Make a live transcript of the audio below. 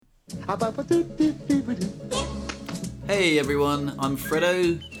Hey everyone, I'm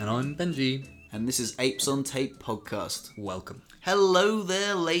Fredo, And I'm Benji. and this is Apes on Tape podcast. Welcome. Hello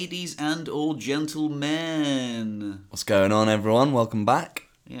there, ladies and all gentlemen. What's going on, everyone? Welcome back.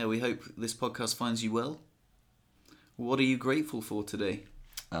 Yeah, we hope this podcast finds you well. What are you grateful for today?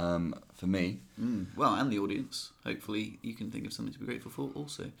 For me, Well, and the audience. Hopefully you can think of something to be grateful for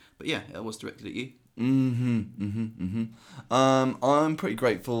also. But yeah, it was directed at you. I'm pretty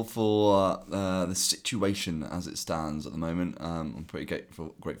grateful for the situation as it stands at the moment. I'm pretty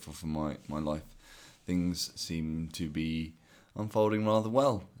grateful for my life. Things seem to be unfolding rather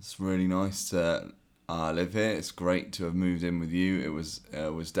well. It's really nice to live here. It's great to have moved in with you. It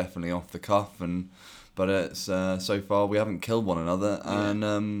was definitely off the cuff, but it's so far we haven't killed one another,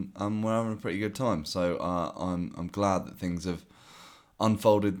 and we're having a pretty good time. So I'm glad that things have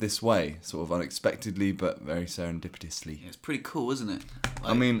unfolded this way, sort of unexpectedly, but very serendipitously. Yeah, it's pretty cool, isn't it?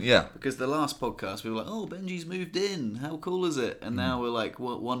 I mean, yeah. Because the last podcast, we were like, oh, Benji's moved in. How cool is it? And now we're like,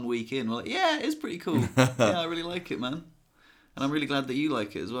 what, 1 week in? We're like, yeah, it's pretty cool. Yeah, I really like it, man. And I'm really glad that you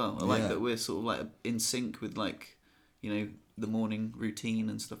like it as well. I like that we're sort of like in sync with like, you know, the morning routine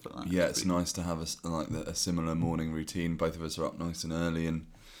and stuff like that. Yeah, it's nice to have a similar morning routine. Both of us are up nice and early and,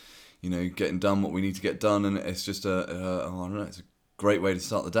 you know, getting done what we need to get done. And it's just I don't know, it's a great way to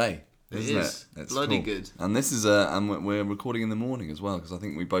start the day, isn't it? It's bloody cool. good. And this is and we're recording in the morning as well, because I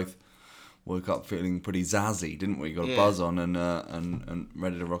think we both woke up feeling pretty zazzy, didn't we? Got a buzz on and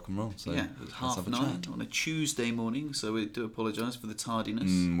ready to rock and roll. So yeah, it was let's have a 9:30 chat. on a Tuesday morning, so we do apologise for the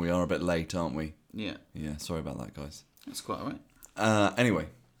tardiness. We are a bit late, aren't we? Yeah, Yeah, sorry about that, guys. that's quite alright. Anyway,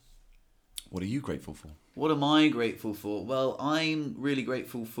 what are you grateful for? What am I grateful for? Well, I'm really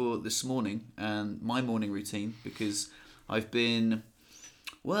grateful for this morning and my morning routine, because I've been...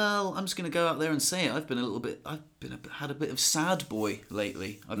 Well, I'm just going to go out there and say it. I've had a bit of sad boy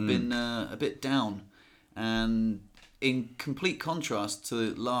lately. I've been a bit down, and in complete contrast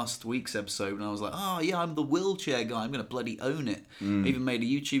to last week's episode when I was like, oh yeah, I'm the wheelchair guy. I'm going to bloody own it. I even made a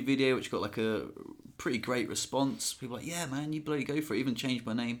YouTube video which got like a pretty great response. People were like, yeah, man, you bloody go for it. Even changed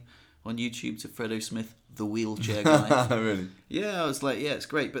my name on YouTube to Fredo Smith, the wheelchair guy. Really? Yeah, I was like, yeah, it's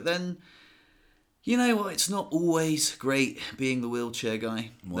great. But then, you know what? It's not always great being the wheelchair guy.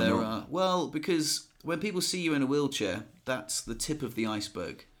 Why not? Well, because when people see you in a wheelchair, that's the tip of the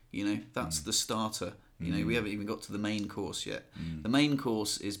iceberg. You know, that's the starter. You know, we haven't even got to the main course yet. The main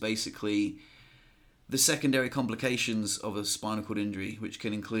course is basically the secondary complications of a spinal cord injury, which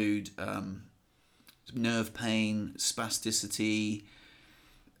can include nerve pain, spasticity,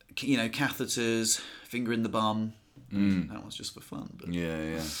 you know, catheters, finger in the bum. That was just for fun. But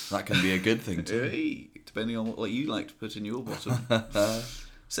Yeah. That can be a good thing too. hey, depending on what you like to put in your bottom.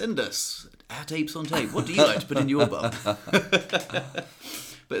 Send us at Apes on Tape. What do you like to put in your bum?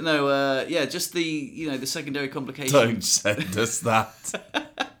 But no, just the secondary complications. Don't send us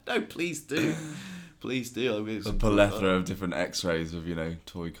that. No, please do. Please do. I mean, A plethora of different X-rays of, you know,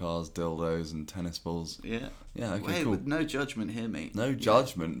 toy cars, dildos, and tennis balls. Yeah. Yeah. Okay. Hey, Cool. no judgment here, mate. No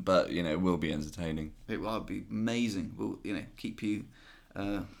judgment, but you know, it will be entertaining. It will be amazing. We'll, you know, keep you.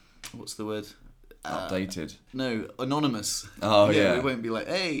 What's the word? Updated. No, anonymous. Oh, yeah. We won't be like,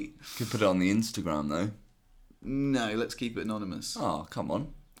 hey. Could put it on the Instagram though. No, let's keep it anonymous. Oh, come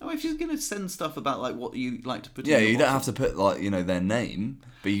on. Oh, if you're gonna send stuff about like what you like to put. Yeah, in your you don't bottom. have to put like, you know, their name,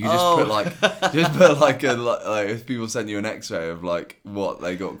 but you can just put like if people send you an X-ray of like what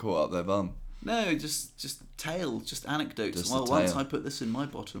they got caught up their bum. No, just tale, just anecdotes. Just Well, a once tale. I put this in my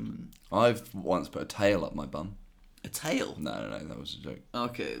bottom. I've once put a tail up my bum. A tail. No, that was a joke.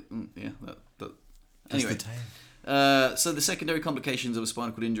 Okay, yeah, that. Just Anyway, the tail. so the secondary complications of a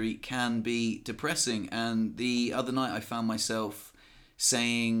spinal cord injury can be depressing, and the other night I found myself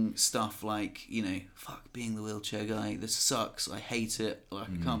saying stuff like, you know, fuck being the wheelchair guy, this sucks, I hate it, like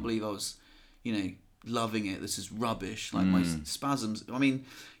I can't believe I was, you know, loving it, this is rubbish, like my spasms. I mean,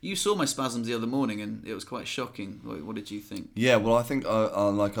 you saw my spasms the other morning and it was quite shocking. What did you think? Yeah, well, I think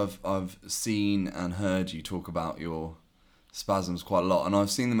I've seen and heard you talk about your spasms quite a lot, and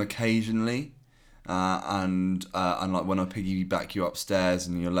I've seen them occasionally. And like when I piggyback you upstairs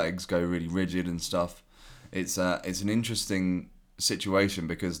and your legs go really rigid and stuff, it's an interesting situation,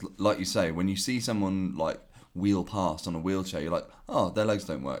 because like you say, when you see someone like wheel past on a wheelchair, you're like, oh, their legs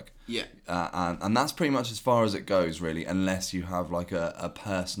don't work. Yeah. And that's pretty much as far as it goes, really, unless you have like a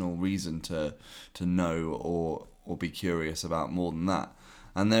personal reason to know or be curious about more than that.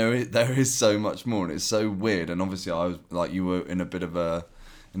 And there is so much more, and it's so weird. And obviously, I was like, you were in a bit of a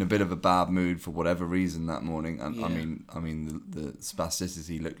bad mood for whatever reason that morning. And Yeah. I mean, the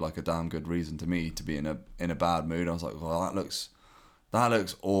spasticity looked like a damn good reason to me to be in a bad mood. I was like, well, that looks that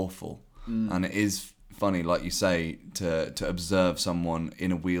looks awful. And it is funny, like you say, to observe someone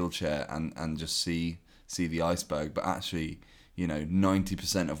in a wheelchair and just see the iceberg, but actually,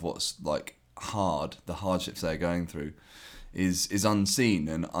 90% of what's like the hardships they're going through is unseen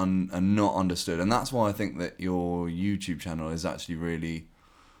and not understood. And that's why I think that your YouTube channel is actually really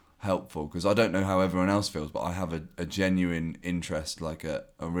helpful, because I don't know how everyone else feels, but I have a genuine interest, like a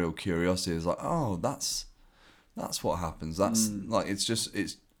real curiosity. It's like, oh, that's what happens. That's like,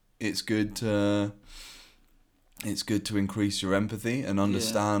 it's good to increase your empathy and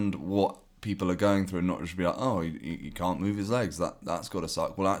understand what people are going through, and not just be like, oh, you can't move his legs, that's got to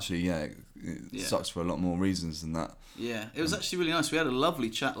suck. Well, actually, it sucks for a lot more reasons than that. Yeah, it was actually really nice. We had a lovely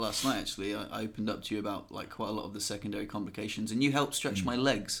chat last night, actually. I opened up to you about like quite a lot of the secondary complications, and you helped stretch my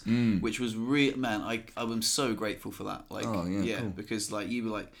legs, which was really, man, I'm so grateful for that. Like, cool. Because like you were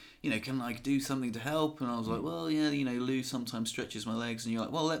like, can I do something to help? And I was like, well, yeah, Lou sometimes stretches my legs, and you're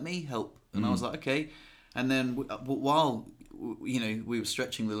like, well, let me help. And I was like, okay. And then while we were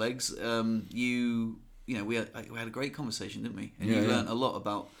stretching the legs, we had a great conversation, didn't we? And you learnt a lot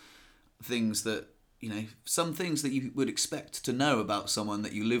about things that, some things that you would expect to know about someone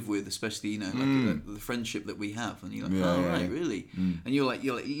that you live with, especially, like the friendship that we have. And you're like, really? And you're like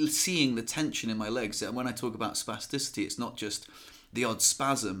seeing the tension in my legs. And when I talk about spasticity, it's not just the odd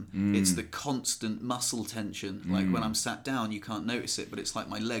spasm, it's the constant muscle tension. Like when I'm sat down, you can't notice it, but it's like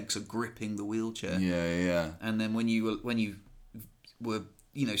my legs are gripping the wheelchair. And then when you were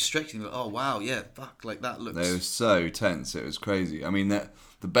stretching, like, oh wow, fuck, like that looks. They were so tense, it was crazy. I mean,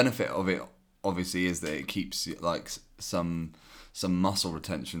 the benefit of it obviously is that it keeps like some muscle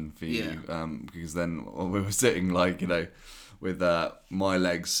retention for you, because then we were sitting like with my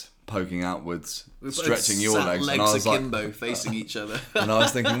legs poking outwards, stretching your legs, and I was akimbo, like, facing each other. And I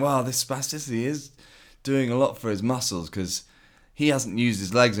was thinking, wow, this spasticity is doing a lot for his muscles, because he hasn't used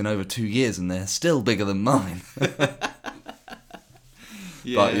his legs in over 2 years and they're still bigger than mine.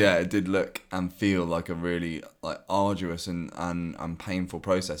 But it did look and feel like a really like arduous and painful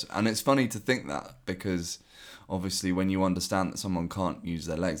process. And it's funny to think that, because obviously when you understand that someone can't use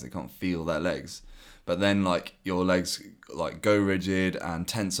their legs, they can't feel their legs, but then like your legs like go rigid and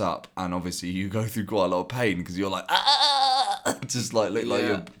tense up, and obviously you go through quite a lot of pain, because you're like, just like look like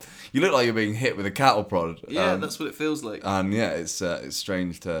you look like you're being hit with a cattle prod. That's what it feels like. And it's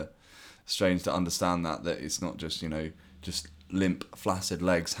strange to understand that it's not just just limp, flaccid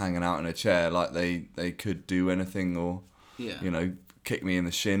legs hanging out in a chair. Like they could do anything, or kick me in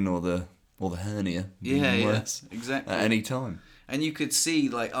the shin or the hernia. Worse, exactly, at any time. And you could see,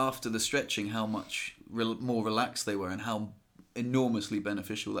 like, after the stretching, how much more relaxed they were, and how enormously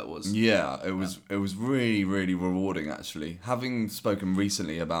beneficial that was. Yeah, it was really, really rewarding, actually. Having spoken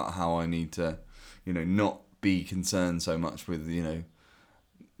recently about how I need to, not be concerned so much with,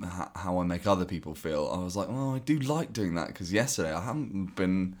 how I make other people feel, I was like, well, I do like doing that, because yesterday I haven't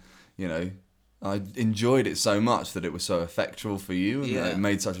been, I enjoyed it so much that it was so effectual for you, and that it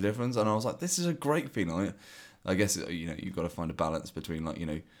made such a difference. And I was like, this is a great feeling. I guess you've got to find a balance between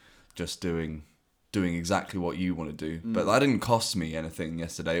just doing exactly what you want to do. But that didn't cost me anything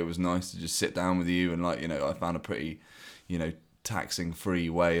yesterday. It was nice to just sit down with you, and I found a pretty taxing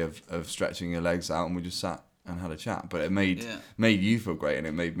free way of stretching your legs out, and we just sat and had a chat. But it made you feel great, and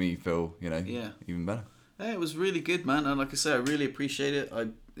it made me feel even better. Yeah, it was really good, man. And like I say, I really appreciate it.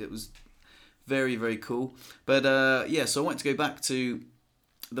 It was very, very cool. But so I want to go back to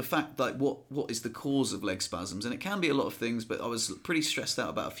the fact, like, what is the cause of leg spasms? And it can be a lot of things, but I was pretty stressed out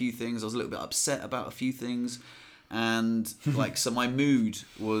about a few things. I was a little bit upset about a few things, and like, so my mood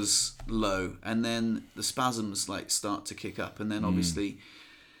was low, and then the spasms like start to kick up, and then obviously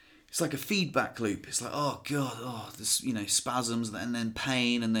it's like a feedback loop. It's like, oh god, this spasms, and then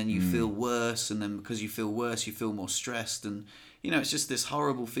pain, and then you feel worse, and then because you feel worse, you feel more stressed, and it's just this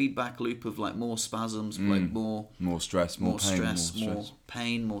horrible feedback loop of like more spasms, like more stress, more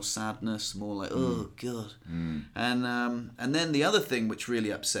pain, more sadness, more like, oh god. And then the other thing which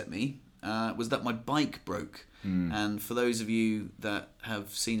really upset me was that my bike broke. And for those of you that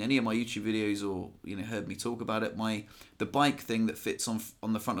have seen any of my YouTube videos, or heard me talk about it, the bike thing that fits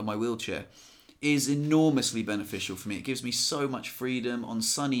on the front of my wheelchair is enormously beneficial for me. It gives me so much freedom. On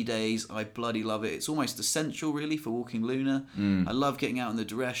sunny days, I bloody love it. It's almost essential, really, for walking Luna. I love getting out in the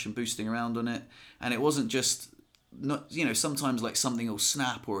Dresh and boosting around on it. And it wasn't just, sometimes like something will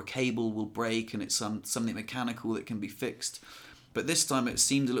snap or a cable will break, and it's something mechanical that can be fixed. But this time it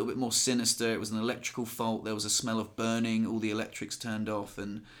seemed a little bit more sinister. It was an electrical fault. There was a smell of burning. All the electrics turned off,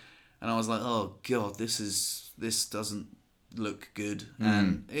 and I was like, oh god, this doesn't look good.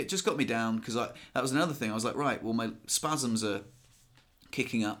 And it just got me down, because that was another thing. I was like, right, well, my spasms are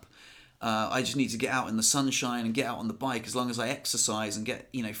kicking up. I just need to get out in the sunshine and get out on the bike. As long as I exercise and get,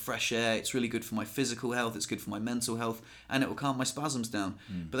 fresh air, it's really good for my physical health, it's good for my mental health, and it will calm my spasms down.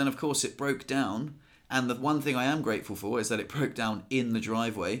 But then, of course, it broke down, and the one thing I am grateful for is that it broke down in the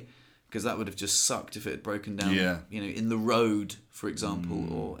driveway, because that would have just sucked if it had broken down, in the road, for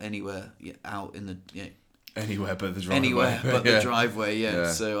example, or anywhere out in the... Anywhere but the driveway. Anywhere but the driveway, yeah.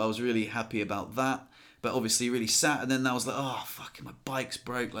 So I was really happy about that. But obviously really sad, and then I was like, oh, fucking my bike's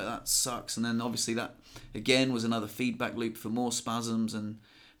broke, like that sucks. And then obviously that, again, was another feedback loop for more spasms. And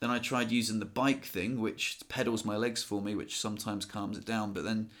then I tried using the bike thing, which pedals my legs for me, which sometimes calms it down. But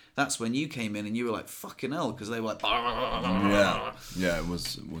then that's when you came in and you were like, fucking hell, because they were like... Yeah, it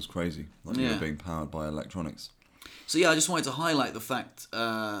was crazy. Like you were being powered by electronics. So yeah, I just wanted to highlight the fact,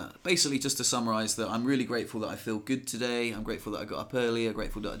 basically just to summarise, that I'm really grateful that I feel good today. I'm grateful that I got up earlier,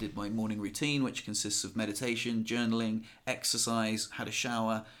 grateful that I did my morning routine, which consists of meditation, journaling, exercise, had a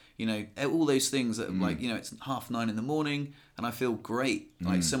shower, all those things that it's 9:30 in the morning and I feel great,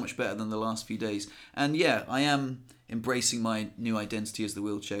 like so much better than the last few days. And yeah, I am embracing my new identity as the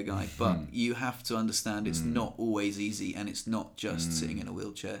wheelchair guy, but you have to understand it's not always easy, and it's not just sitting in a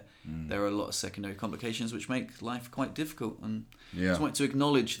wheelchair. There are a lot of secondary complications which make life quite difficult, and just wanted to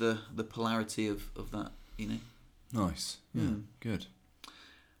acknowledge the polarity of that, Nice. Yeah, good.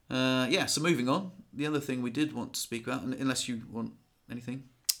 So moving on, the other thing we did want to speak about, unless you want anything.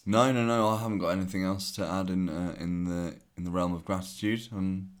 No, I haven't got anything else to add in the realm of gratitude.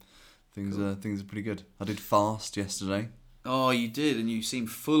 Things are pretty good. I did fast yesterday. Oh, you did, and you seem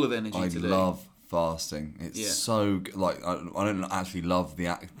full of energy today. I love fasting. It's so like I don't actually love the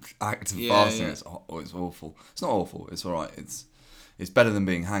act of fasting. Yeah. It's awful. It's not awful. It's all right. It's better than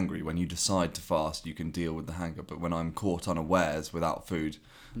being hangry. When you decide to fast, you can deal with the hunger. But when I'm caught unawares without food,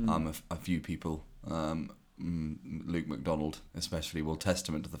 a few people. Luke McDonald especially will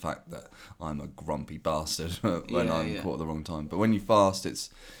testament to the fact that I'm a grumpy bastard when I'm caught at the wrong time. But when you fast,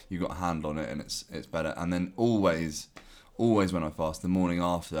 you've got a hand on it, and it's better. And then always when I fast, the morning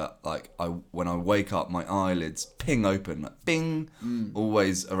after, like when I wake up, my eyelids ping open, like bing.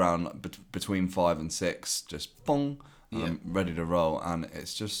 Always around between 5 and 6, just bong. I'm ready to roll, and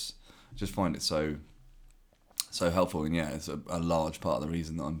it's just find it so helpful. And it's a large part of the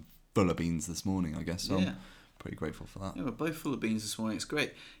reason that I'm full of beans this morning, I guess. So I'm pretty grateful for that. Yeah, we're both full of beans this morning. It's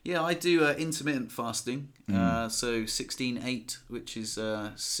great. Yeah, I do intermittent fasting. So 16-8, which is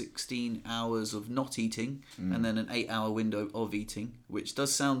 16 hours of not eating, and then an 8-hour window of eating, which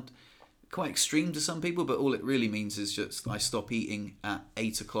does sound quite extreme to some people, but all it really means is just I stop eating at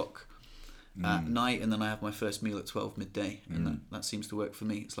 8 o'clock at night, and then I have my first meal at 12 midday, and that seems to work for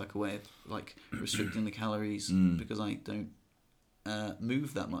me. It's like a way of like restricting the calories because I don't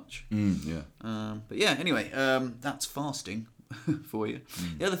move that much. But yeah, anyway, that's fasting for you.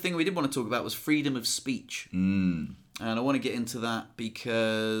 The other thing we did want to talk about was freedom of speech. And I want to get into that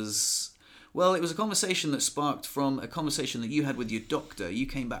because, well, it was a conversation that sparked from a conversation that you had with your doctor. You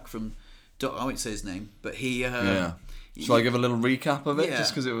came back from, I won't say his name, but he... Shall I give a little recap of it?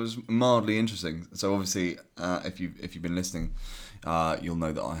 Just because it was mildly interesting. So obviously, if you've been listening, you'll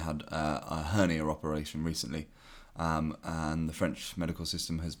know that I had a hernia operation recently. And the French medical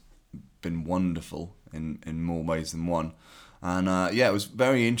system has been wonderful in more ways than one, and it was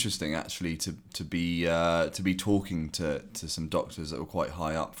very interesting actually to be talking to some doctors that were quite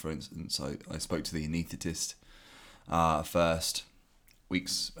high up. For instance, I spoke to the anaesthetist first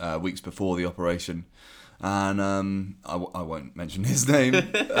weeks before the operation, and I won't mention his name,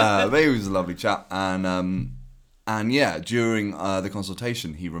 but he was a lovely chap, and during the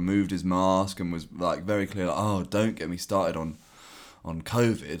consultation, he removed his mask and was like very clear, like, oh, don't get me started on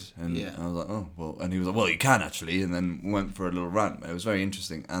COVID. And I was like, oh, well, and he was like, well, you can actually, and then went for a little rant. It was very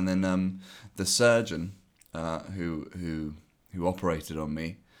interesting. And then the surgeon who operated on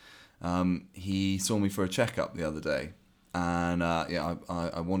me, he saw me for a checkup the other day, and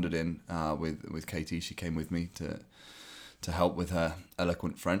I wandered in with Katie. She came with me to help with her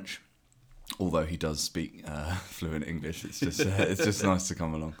eloquent French. Although he does speak fluent English, it's just nice to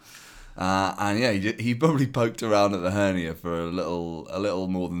come along. He probably poked around at the hernia for a little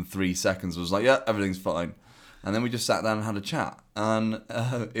more than 3 seconds. Was like, yeah, everything's fine, and then we just sat down and had a chat. And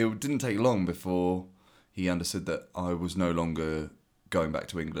it didn't take long before he understood that I was no longer going back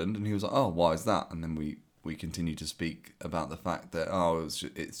to England, and he was like, oh, why is that? And then we continued to speak about the fact that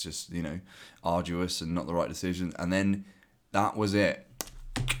it's just arduous and not the right decision. And then that was it.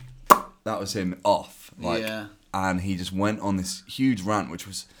 That was him off, and he just went on this huge rant, which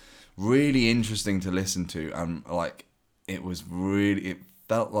was really interesting to listen to, and it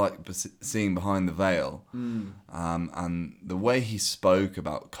felt like seeing behind the veil. And the way he spoke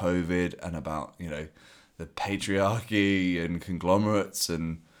about COVID and about, you know, the patriarchy and conglomerates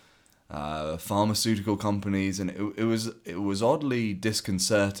and pharmaceutical companies, and it was oddly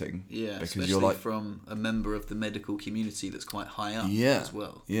disconcerting. Yeah, because especially you're like, from a member of the medical community that's quite high up as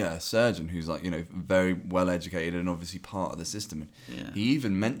well. Yeah, a surgeon who's like, you know, very well educated and obviously part of the system. Yeah. He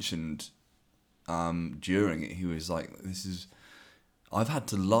even mentioned during it, he was like, I've had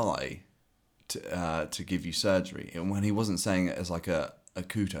to lie to give you surgery. And when he wasn't saying it as like a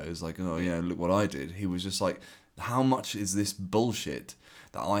kuto, it's like, oh yeah, look what I did. He was just like, how much is this bullshit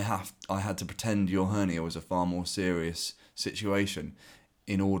that I had to pretend your hernia was a far more serious situation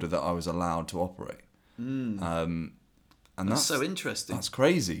in order that I was allowed to operate. And that's so interesting. That's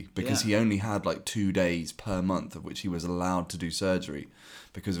crazy, because Yeah. he only had like 2 days per month of which he was allowed to do surgery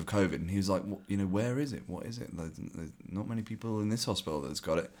because of COVID. And he was like, you know, where is it? What is it? There's not many people in this hospital that's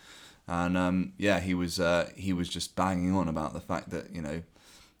got it. And he was just banging on about the fact that, you know,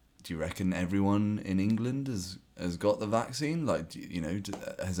 do you reckon everyone in England has got the vaccine? Like, you know,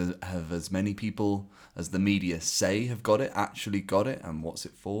 have as many people as the media say have got it actually got it? And what's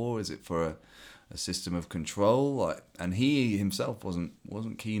it for? Is it for a system of control? Like, and he himself wasn't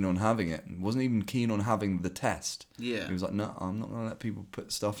keen on having it, and wasn't even keen on having the test. Yeah. He was like, no, I'm not going to let people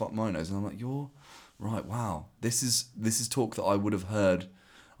put stuff up my nose. And I'm like, you're right. Wow, this is talk that I would have heard,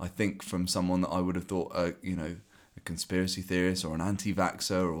 I think, from someone that I would have thought, you know, a conspiracy theorist or an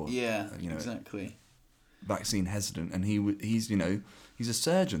anti-vaxxer, or you know, exactly, vaccine hesitant. And he's you know, he's a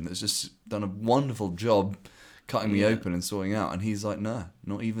surgeon that's just done a wonderful job cutting me open and sorting out, and he's like, no,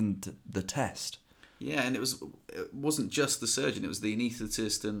 not even the test. Yeah, and it wasn't just the surgeon; it was the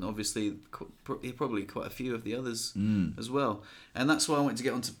anaesthetist, and obviously probably quite a few of the others as well. And that's why I wanted to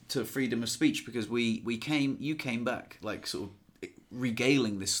get on to freedom of speech, because you came back like sort of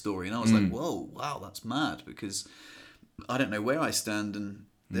regaling this story, and I was like, whoa, wow, that's mad, because I don't know where I stand, and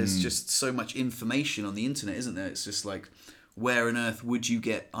there's just so much information on the internet, isn't there? It's just like, where on earth would you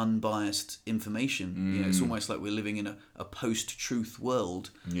get unbiased information? You know, it's almost like we're living in a post-truth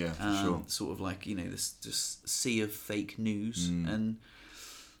world. Yeah, for sure. Sort of like, you know, this just sea of fake news. And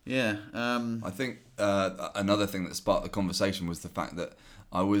yeah. I think another thing that sparked the conversation was the fact that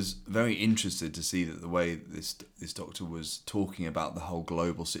I was very interested to see that the way this doctor was talking about the whole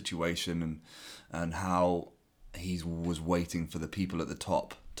global situation, and how he was waiting for the people at the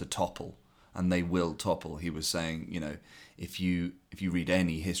top to topple, and they will topple. He was saying, you know, if you read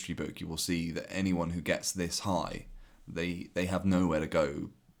any history book, you will see that anyone who gets this high, they have nowhere to go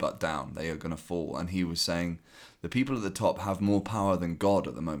but down. They are going to fall. And he was saying the people at the top have more power than God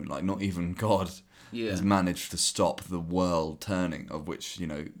at the moment. Like, not even God has managed to stop the world turning, of which, you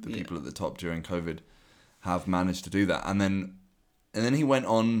know, the people at the top during COVID have managed to do that. And then he went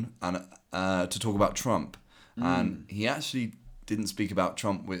on and to talk about Trump, and he actually didn't speak about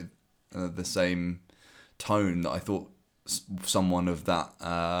Trump with the same tone that I thought someone of that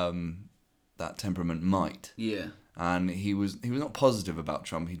temperament might. Yeah. And he was not positive about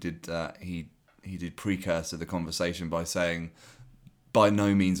Trump. He did precursor the conversation by saying, by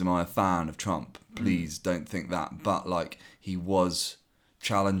no means am I a fan of Trump. Please don't think that. But like, he was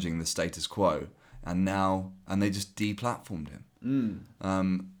challenging the status quo, and they just deplatformed him.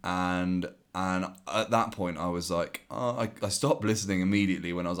 And at that point, I was like, I stopped listening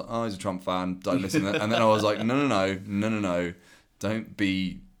immediately when I was like, oh, he's a Trump fan, don't listen to that. And then I was like, no, don't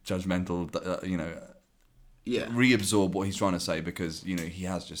be judgmental, you know, reabsorb what he's trying to say, because, you know, he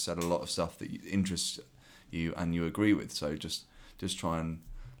has just said a lot of stuff that interests you and you agree with. So just try and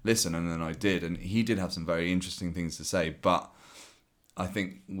listen. And then I did, and he did have some very interesting things to say. But I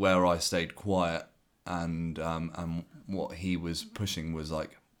think where I stayed quiet and what he was pushing was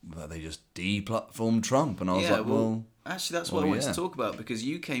like, well, they just deplatformed Trump, and I was like, well, actually, that's what I wanted to talk about, because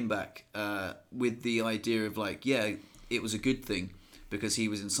you came back with the idea of like, yeah, it was a good thing because he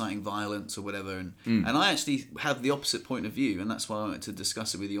was inciting violence or whatever, and I actually have the opposite point of view, and that's why I wanted to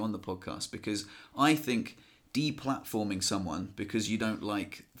discuss it with you on the podcast, because I think deplatforming someone because you don't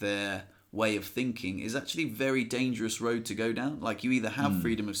like their way of thinking is actually a very dangerous road to go down. Like, you either have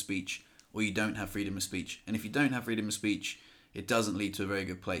freedom of speech or you don't have freedom of speech, and if you don't have freedom of speech, it doesn't lead to a very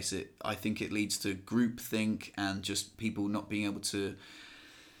good place. I think it leads to groupthink and just people not being able to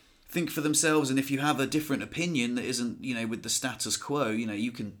think for themselves. And if you have a different opinion that isn't, you know, with the status quo, you know,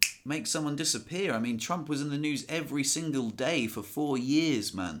 you can make someone disappear. I mean, Trump was in the news every single day for 4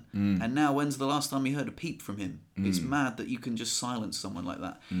 years, man. And now, when's the last time you heard a peep from him? It's mad that you can just silence someone like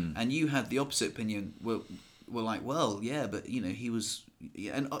that. And you had the opposite opinion. We're like, well, yeah, but, you know, he was...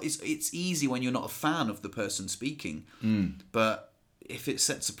 Yeah, and it's easy when you're not a fan of the person speaking, but if it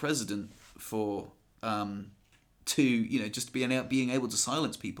sets a precedent for to just being able to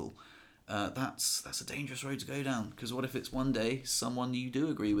silence people, that's a dangerous road to go down. Because what if it's one day someone you do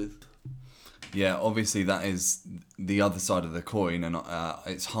agree with? Yeah, obviously that is the other side of the coin, and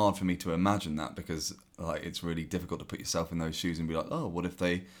it's hard for me to imagine that, because like it's really difficult to put yourself in those shoes and be like, oh, what if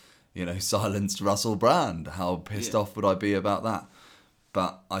they, silenced Russell Brand? How pissed off would I be about that?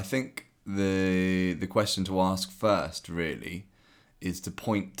 But I think the question to ask first really is to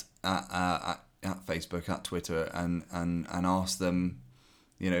point at Facebook, at Twitter, and ask them,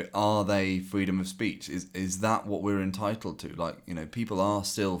 are they freedom of speech? Is that what we're entitled to? Like, people are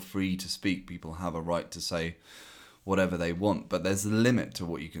still free to speak. People have a right to say whatever they want, but there's a limit to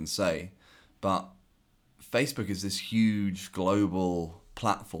what you can say. But Facebook is this huge global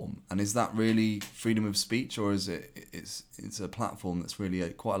platform, and is that really freedom of speech, or is it's a platform that's really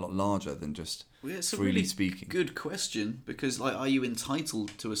quite a lot larger than just it's freely a really speaking? Good question, because are you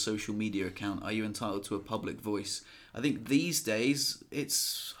entitled to a social media account? Are you entitled to a public voice? I think these days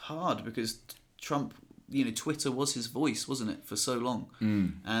it's hard, because Trump, Twitter was his voice, wasn't it, for so long,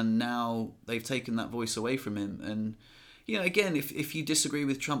 and now they've taken that voice away from him. And again, if you disagree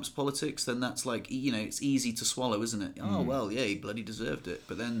with Trump's politics, then that's it's easy to swallow, isn't it? Oh well, yeah, he bloody deserved it.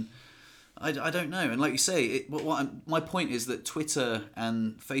 But then I don't know. And like you say, my point is that Twitter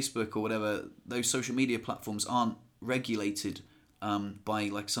and Facebook or whatever, those social media platforms aren't regulated by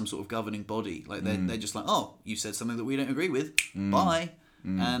like some sort of governing body. Like they're just like, oh, you said something that we don't agree with, bye.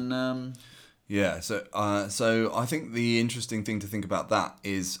 And yeah, so I think the interesting thing to think about that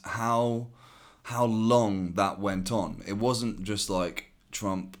is how long that went on. It wasn't just like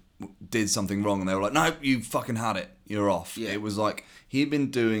Trump did something wrong and they were like, no, you fucking had it, you're off. Yeah. It was like he'd been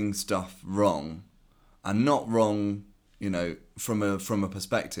doing stuff wrong, and not wrong, from a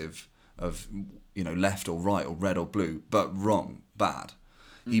perspective of left or right or red or blue, but wrong, bad.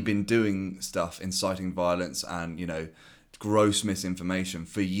 He'd been doing stuff inciting violence and gross misinformation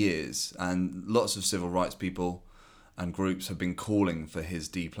for years, and lots of civil rights people and groups have been calling for his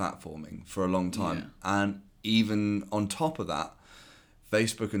deplatforming for a long time. Yeah. And even on top of that,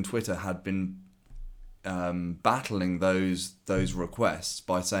 Facebook and Twitter had been battling those requests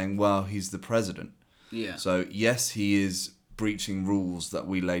by saying, well, he's the president. Yeah. So yes, he is breaching rules that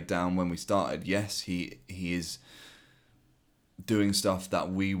we laid down when we started. Yes, he is doing stuff that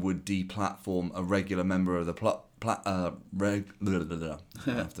we would deplatform a regular member of the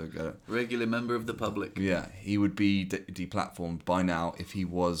regular member of the public. Yeah, he would be deplatformed by now if he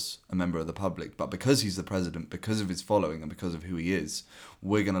was a member of the public. But because he's the president, because of his following and because of who he is,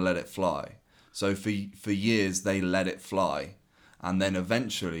 we're going to let it fly. So for years they let it fly, and then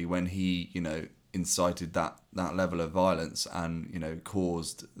eventually when he incited that level of violence and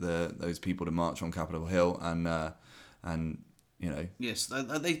caused those people to march on Capitol Hill and Yes,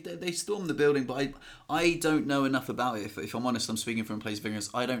 they stormed the building, but I don't know enough about it. If I'm honest, I'm speaking from a place of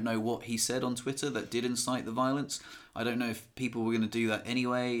ignorance. I don't know what he said on Twitter that did incite the violence. I don't know if people were going to do that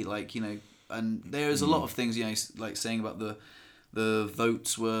anyway. And there's a lot of things, like saying about the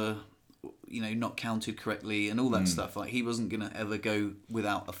votes were, not counted correctly and all that stuff. Like he wasn't going to ever go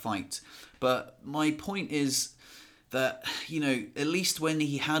without a fight. But my point is that, at least when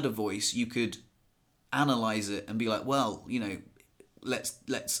he had a voice, you could analyze it and be like, well,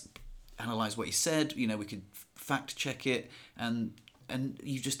 let's analyze what he said. We could fact check it, and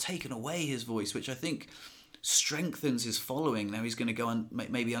you've just taken away his voice, which I think strengthens his following. Now he's going to go on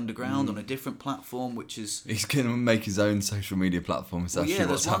maybe underground on a different platform, which is he's going to make his own social media platform. It's actually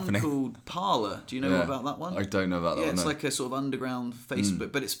what's happening. There's one called Parler. Do you know about that one? I don't know about that one. Yeah, it's like a sort of underground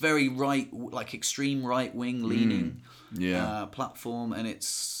Facebook, but it's very right, like extreme right wing leaning platform, and it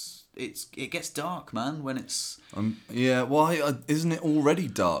gets dark, man, when it's why isn't it already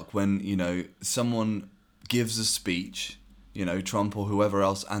dark when someone gives a speech, Trump or whoever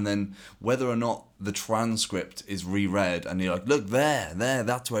else, and then whether or not the transcript is reread and you're like, look, there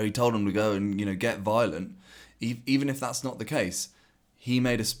that's where he told him to go and get violent, even if that's not the case, he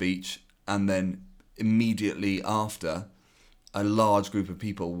made a speech and then immediately after a large group of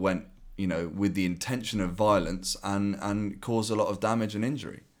people went with the intention of violence and caused a lot of damage and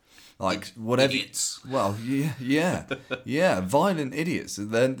injury. Like whatever. Idiots. Well, yeah, violent idiots.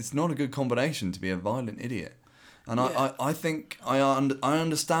 Then it's not a good combination to be a violent idiot. And I think I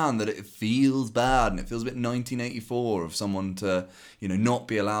understand that it feels bad and it feels a bit 1984 of someone to not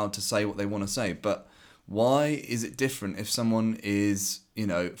be allowed to say what they want to say. But why is it different if someone is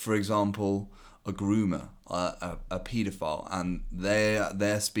for example a groomer, a paedophile, and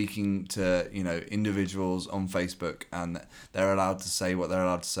they're speaking to individuals on Facebook and they're allowed to say what they're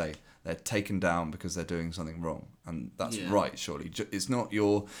allowed to say? they're taken down because they're doing something wrong, and that's Yeah. right. Surely it's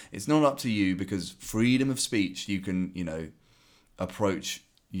not up to you, because freedom of speech, you can approach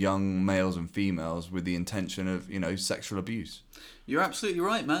young males and females with the intention of sexual abuse. You're absolutely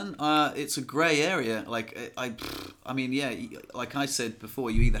right, man. It's a grey area. Like I mean, yeah. Like I said before,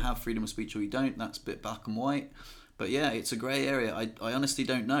 you either have freedom of speech or you don't. That's a bit black and white. But yeah, it's a grey area. I honestly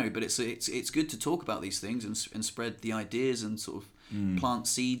don't know. But it's good to talk about these things and spread the ideas and sort of plant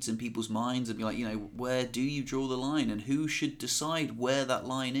seeds in people's minds and be like, where do you draw the line and who should decide where that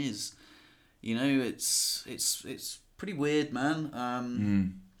line is? It's pretty weird,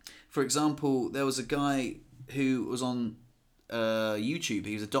 man. For example, there was a guy who was on YouTube.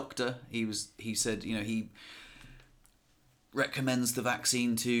 He was a doctor. He said, he recommends the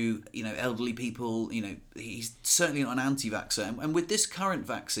vaccine to elderly people. He's certainly not an anti-vaxxer. And with this current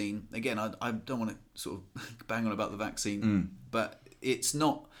vaccine, again, I don't want to sort of bang on about the vaccine, but it's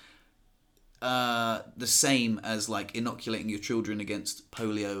not the same as like inoculating your children against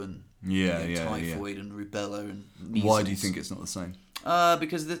polio and typhoid and rubella and measles. Why do you think it's not the same?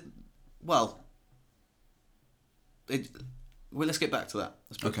 Because well, let's get back to that.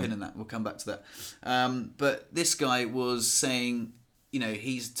 Let's put a pin in that. We'll come back to that. But this guy was saying,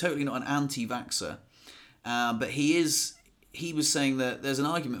 he's totally not an anti-vaxxer, but he was saying that there's an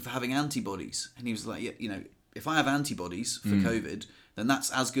argument for having antibodies, and he was like, if I have antibodies for COVID, then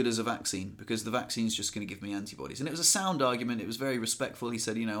that's as good as a vaccine, because the vaccine's just going to give me antibodies. And it was a sound argument. It was very respectful. He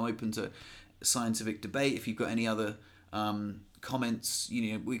said, open to scientific debate. If you've got any other comments,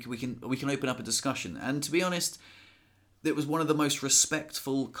 we can open up a discussion. And to be honest, it was one of the most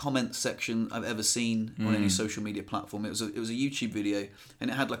respectful comment section I've ever seen on any social media platform. It was a YouTube video, and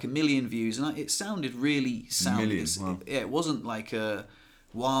it had like 1 million views, and it sounded really sound. Wow. It wasn't like a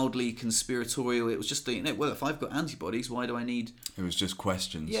wildly conspiratorial. It was just well, if I've got antibodies, why do I need? It was just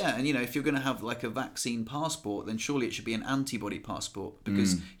questions. Yeah, and if you're going to have like a vaccine passport, then surely it should be an antibody passport,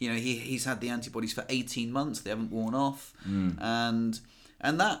 because he's had the antibodies for 18 months. They haven't worn off,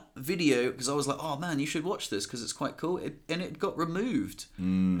 and that video, because I was like, oh man, you should watch this because it's quite cool. And it got removed,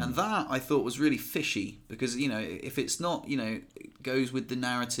 and that I thought was really fishy, because if it's not it goes with the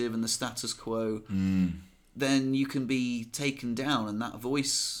narrative and the status quo, then you can be taken down, and that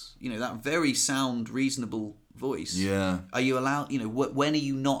voice, that very sound, reasonable voice. Yeah. Are you allowed? When are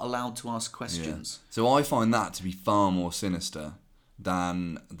you not allowed to ask questions? Yeah. So I find that to be far more sinister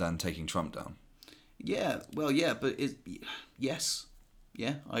than taking Trump down. Yeah. Well, yeah, but yes,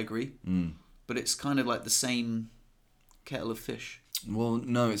 yeah, I agree. But it's kind of like the same kettle of fish. Well,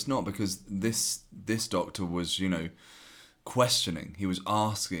 no, it's not, because this doctor was, questioning. He was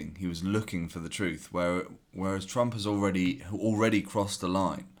asking. He was looking for the truth. Whereas Trump has already crossed the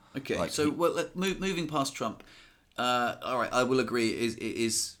line. Okay, moving past Trump. All right, I will agree. It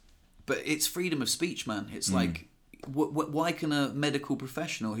is, but it's freedom of speech, man. It's like, why can a medical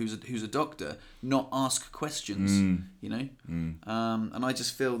professional who's a doctor not ask questions? And I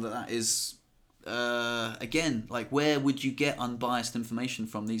just feel that is. Again, like, where would you get unbiased information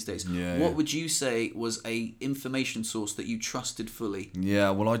from these days? What would you say was a information source that you trusted fully? Yeah,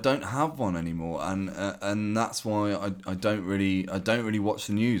 well, I don't have one anymore, and that's why I don't really watch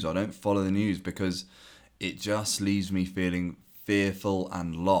the news. I don't follow the news, because it just leaves me feeling fearful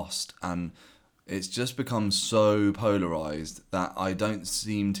and lost, and it's just become so polarized that I don't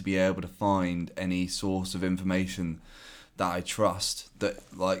seem to be able to find any source of information that I trust that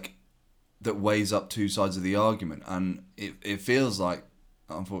weighs up two sides of the argument. And it feels like,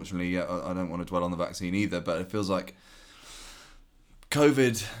 unfortunately, I don't want to dwell on the vaccine either, but it feels like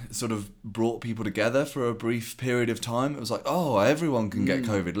COVID sort of brought people together for a brief period of time. It was like, oh, everyone can get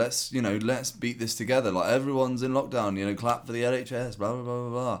COVID. Let's beat this together. Like, everyone's in lockdown, clap for the NHS, blah, blah, blah, blah,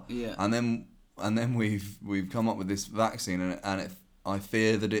 blah. Yeah. And then we've come up with this vaccine, and I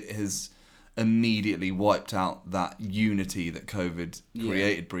fear that it has immediately wiped out that unity that COVID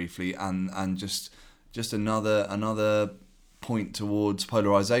created briefly, and just another point towards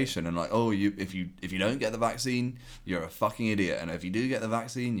polarization, and like, oh, if you don't get the vaccine, you're a fucking idiot, and if you do get the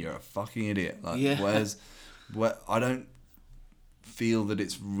vaccine, you're a fucking idiot. Like, where I don't feel that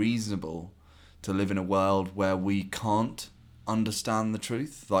it's reasonable to live in a world where we can't understand the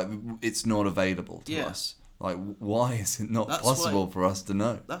truth. Like, it's not available to us. Like, why is it not possible for us to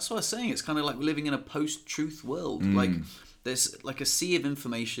know? That's what I was saying. It's kind of like we're living in a post-truth world. Like, there's like a sea of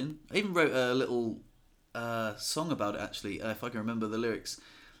information. I even wrote a little song about it, actually, if I can remember the lyrics.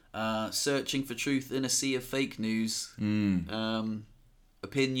 Searching for truth in a sea of fake news.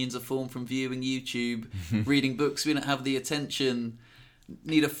 Opinions are formed from viewing YouTube. Reading books, we don't have the attention.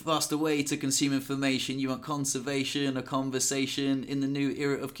 need a faster way to consume information. You want conservation, a conversation in the new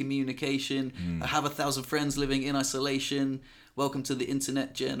era of communication. Have 1,000 friends living in isolation. Welcome to the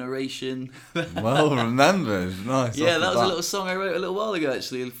internet generation. Well remembered. Nice. Yeah, that was a little song I wrote a little while ago,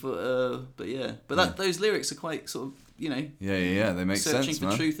 actually. But those lyrics are quite sort of, Yeah, they make searching sense, for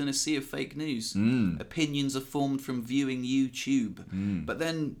man. truth in a sea of fake news. Opinions are formed from viewing YouTube. But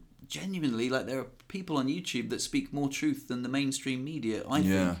then, genuinely, like, there are people on YouTube that speak more truth than the mainstream media, I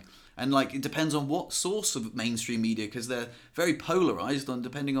think. And, like, it depends on what source of mainstream media, because they're very polarised on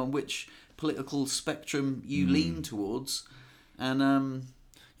depending on which political spectrum you lean towards. And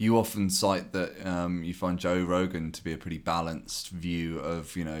you often cite that you find Joe Rogan to be a pretty balanced view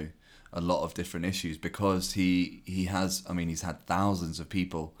of, a lot of different issues, because he has, he's had thousands of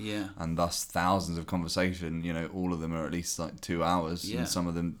people, and thus thousands of conversation. All of them are at least like 2 hours, and some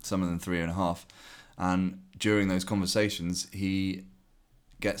of them 3.5. And during those conversations, he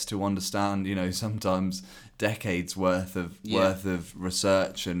gets to understand, sometimes decades worth of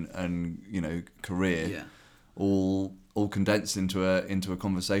research and career, all condensed into a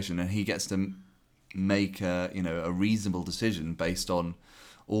conversation, and he gets to make a reasonable decision based on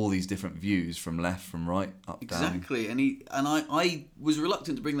all these different views from left, from right, up, down. Exactly, and I was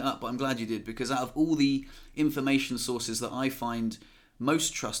reluctant to bring that up, but I'm glad you did, because out of all the information sources that I find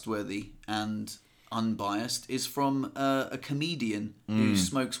most trustworthy and unbiased is from a comedian who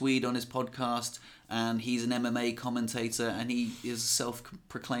smokes weed on his podcast, and he's an MMA commentator, and he is a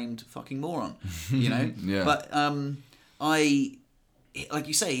self-proclaimed fucking moron, Yeah. But like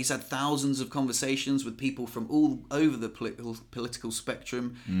you say, he's had thousands of conversations with people from all over the political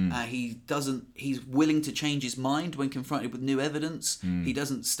spectrum. He's willing to change his mind when confronted with new evidence. He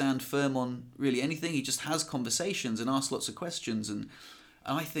doesn't stand firm on really anything. He just has conversations and asks lots of questions. And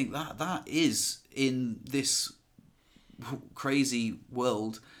I think that is, in this crazy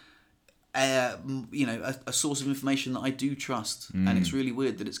world, a source of information that I do trust. And it's really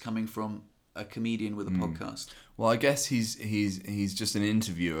weird that it's coming from a comedian with a podcast. Well, I guess he's just an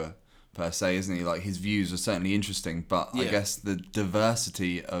interviewer per se, isn't he? Like, his views are certainly interesting, but I guess the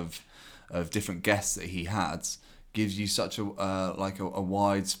diversity of different guests that he has gives you such a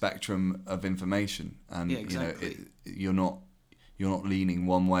wide spectrum of information, and exactly. You're not leaning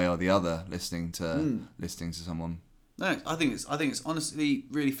one way or the other listening to someone. No, I think it's honestly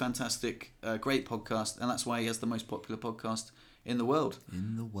really fantastic, great podcast, and that's why he has the most popular podcast in the world.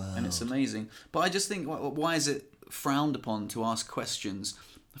 And it's amazing. But I just think, why is it frowned upon to ask questions?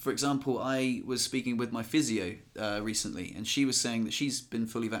 For example, I was speaking with my physio recently, and she was saying that she's been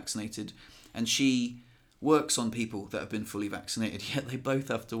fully vaccinated, and she works on people that have been fully vaccinated, yet they both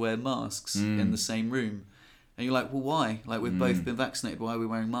have to wear masks in the same room. And you're like, well, why? Like, we've both been vaccinated, why are we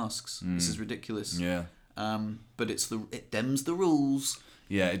wearing masks? This is ridiculous. Yeah. But it dems the rules.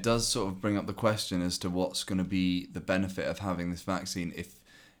 Yeah, it does sort of bring up the question as to what's going to be the benefit of having this vaccine.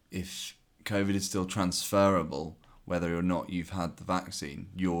 If COVID is still transferable, whether or not you've had the vaccine,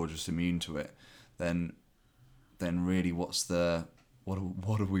 you're just immune to it, then really what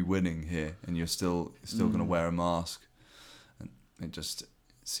are we winning here? And you're still going to wear a mask. And it just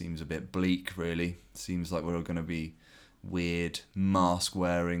seems a bit bleak, really. It seems like we're going to be weird mask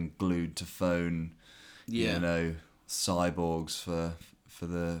wearing, glued to phone, cyborgs for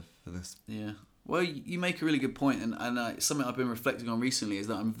this. Yeah. Well, you make a really good point, and something I've been reflecting on recently is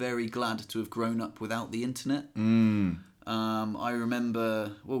that I'm very glad to have grown up without the internet. I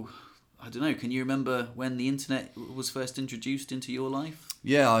remember, I don't know, can you remember when the internet was first introduced into your life?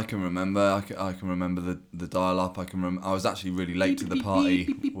 Yeah, I can remember. I can remember the dial-up. I was actually really late to the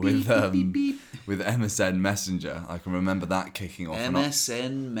party with MSN Messenger. I can remember that kicking off.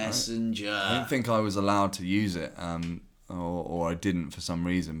 MSN Messenger. I don't think I was allowed to use it, or I didn't for some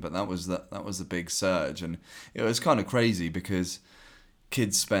reason. But that was the big surge, and it was kind of crazy because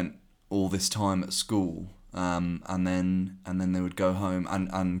kids spent all this time at school, and then they would go home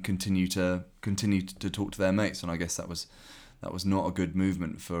and continue to talk to their mates, and I guess that was not a good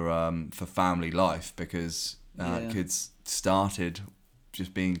movement for family life, because kids started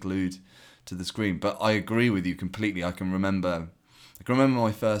just being glued to the screen. But I agree with you completely. I can remember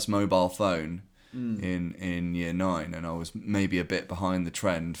my first mobile phone in year 9, and I was maybe a bit behind the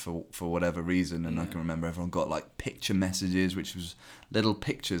trend for whatever reason, and I can remember everyone got like picture messages, which was little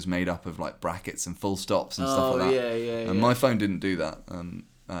pictures made up of like brackets and full stops and stuff like that. And my phone didn't do that,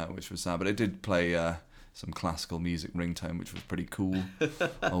 which was sad, but it did play some classical music ringtone, which was pretty cool.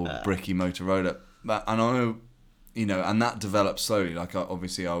 Old bricky Motorola. But, and I know, and that developed slowly. Like,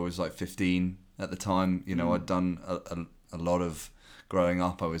 obviously I was like 15 at the time. I'd done a lot of growing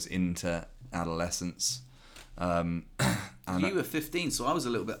up. I was into adolescence. And And you were 15, so I was a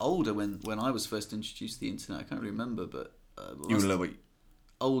little bit older when I was first introduced to the internet. I can't really remember, but you were a little bit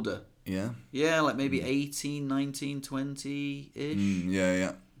older. Yeah. Yeah, like maybe 18, 19, 20-ish.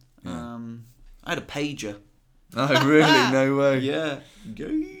 Yeah. I had a pager. Oh, really? No way. Yeah.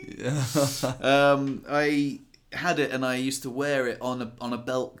 I had it and I used to wear it on a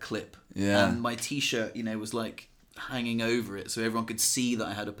belt clip. Yeah. And my t-shirt, was like hanging over it so everyone could see that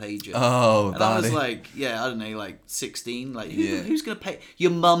I had a pager. Oh, and I was like, I don't know, like 16. Like, who's going to pay?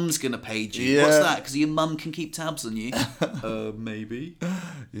 Your mum's going to page you. Yeah. What's that? Because your mum can keep tabs on you. Maybe.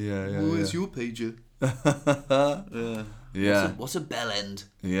 Yeah. Where's your pager? Yeah. What's a bell end?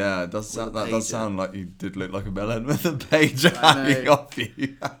 Yeah, it does sound, that pager. does sound like you did look like a bellend with a pager hanging off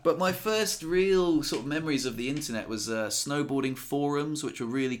you. But my first real sort of memories of the internet was snowboarding forums, which were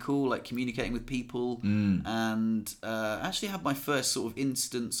really cool, like communicating with people. And I actually had my first sort of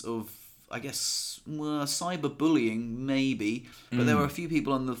instance of, I guess, cyberbullying, maybe. But there were a few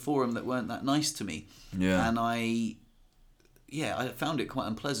people on the forum that weren't that nice to me. Yeah. And I found it quite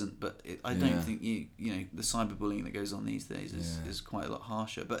unpleasant, but I don't think the cyberbullying that goes on these days is quite a lot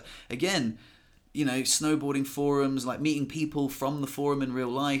harsher. But again, snowboarding forums, like meeting people from the forum in real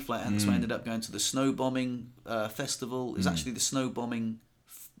life, so I ended up going to the snow bombing festival. It was actually the snow bombing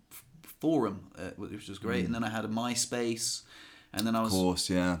forum, which was great. And then I had a MySpace, and then I was... Of course,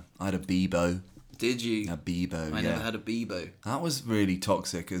 yeah. I had a Bebo. Did you? A Bebo, I never had a Bebo. That was really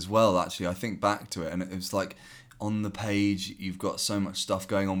toxic as well, actually. I think back to it, and it was like... On the page, you've got so much stuff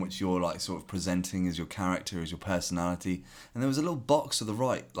going on which you're like sort of presenting as your character, as your personality, and there was a little box to the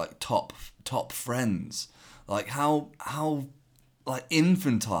right, like top friends, like how like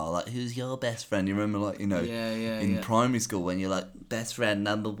infantile, like who's your best friend? You remember, like in primary school when you're like best friend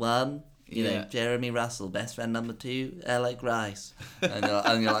number 1, you know, Jeremy Russell, best friend number 2, Alec Rice, and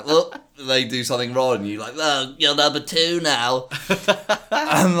you're like, well, they do something wrong, and you're like, oh, you're number 2 now,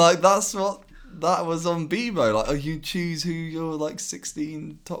 and like that's what. That was on Bebo, like, you choose who your, like,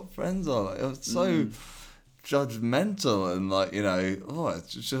 16 top friends are. Like, it was so judgmental and, like,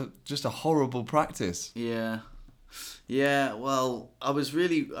 it's just a horrible practice. Yeah, well, I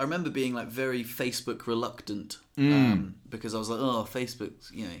remember being, like, very Facebook reluctant, because I was like, oh, Facebook,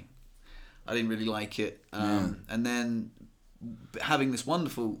 I didn't really like it. And then having this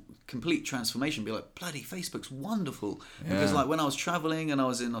wonderful complete transformation, be like, bloody Facebook's wonderful. Because like when I was traveling and I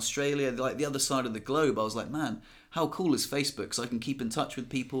was in Australia, like the other side of the globe, I was like, man, how cool is Facebook? So I can keep in touch with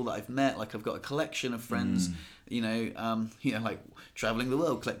people that I've met. Like I've got a collection of friends, like traveling the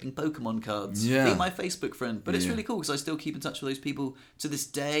world, collecting Pokemon cards. Be my Facebook friend. But it's really cool because I still keep in touch with those people to this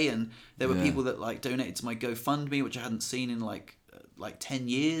day. And there were people that like donated to my GoFundMe, which I hadn't seen in like 10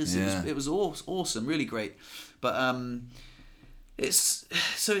 years. It was awesome, really great. But it's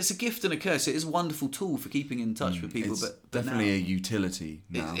a gift and a curse. It is a wonderful tool for keeping in touch with people, but definitely now, a utility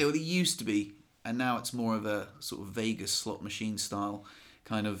now. It used to be, and now it's more of a sort of Vegas slot machine style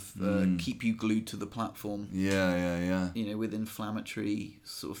kind of keep you glued to the platform. Yeah. With inflammatory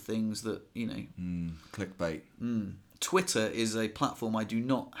sort of things that clickbait. Twitter is a platform I do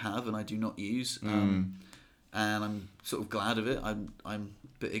not have and I do not use, and I'm sort of glad of it. I'm a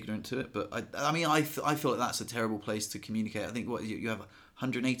bit ignorant to it, but I feel like that's a terrible place to communicate. I think you have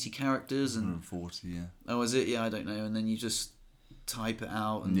 180 characters and 140, yeah. Oh, is it? Yeah, I don't know. And then you just type it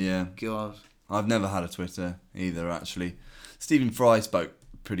out and God. I've never had a Twitter either, actually. Stephen Fry spoke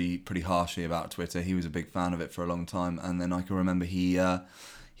pretty harshly about Twitter. He was a big fan of it for a long time, and then I can remember he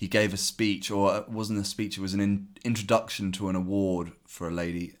gave a speech, or it wasn't a speech, it was an introduction to an award for a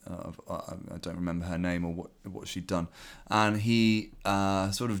lady. I don't remember her name or what she'd done. And he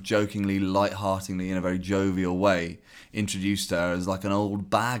sort of jokingly, lightheartedly, in a very jovial way, introduced her as like an old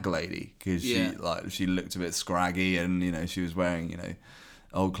bag lady because she looked a bit scraggy and she was wearing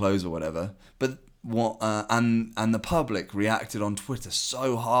old clothes or whatever. But and the public reacted on Twitter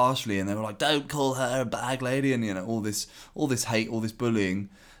so harshly, and they were like, "Don't call her a bag lady," and all this hate, all this bullying.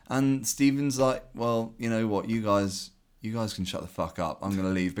 And Stephen's like, well, you know what, you guys can shut the fuck up. I'm going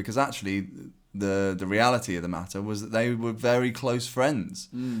to leave. Because actually, the reality of the matter was that they were very close friends.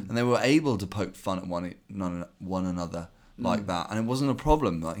 And they were able to poke fun at one another like that. And it wasn't a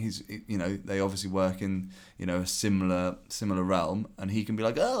problem. Like they obviously work in, a similar realm. And he can be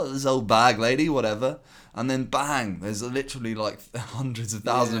like, oh, this old bag lady, whatever. And then bang, there's literally like hundreds of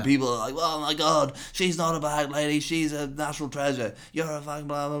thousands of people like, oh my God, she's not a bag lady, she's a national treasure, you're a fucking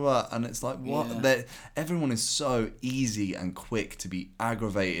blah, blah, blah. And it's like, what? Yeah. Everyone is so easy and quick to be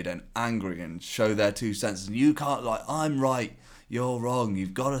aggravated and angry and show their 2 cents. And you can't, like, I'm right, you're wrong,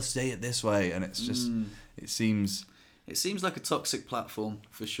 you've got to say it this way. And it's just, it seems like a toxic platform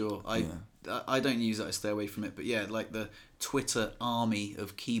for sure. I don't use it, I stay away from it. But yeah, like the Twitter army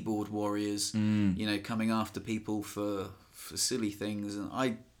of keyboard warriors, you know, coming after people for silly things, and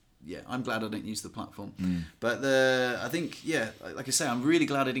I'm glad I don't use the platform. But I think, like I say, I'm really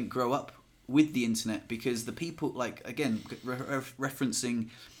glad I didn't grow up with the internet, because the people, like, again, referencing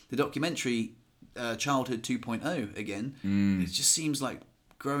the documentary Childhood 2.0 again, it just seems like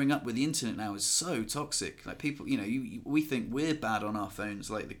growing up with the internet now is so toxic. Like, people, you know, we think we're bad on our phones,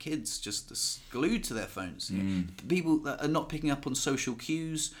 like the kids just are glued to their phones. You know? People that are not picking up on social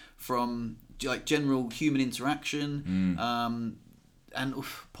cues from like general human interaction, and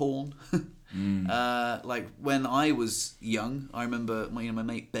porn. Like when I was young, I remember my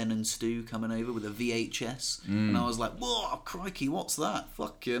mate Ben and Stu coming over with a VHS, and I was like, "Whoa, crikey, what's that?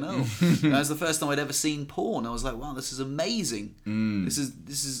 Fucking hell!" That was the first time I'd ever seen porn. I was like, "Wow, this is amazing. This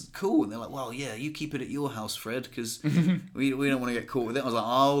is cool." And they're like, "Well, yeah, you keep it at your house, Fred, because we don't want to get caught with it." I was like,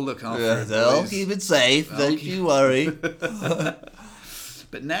 "Oh, look after it, I'll boys." keep it safe. Don't you worry.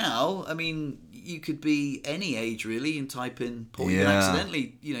 But now, I mean, you could be any age really and type in porn. You Yeah. can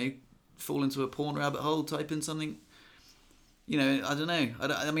accidentally, you know, fall into a porn rabbit hole, type in something. You know, I don't know.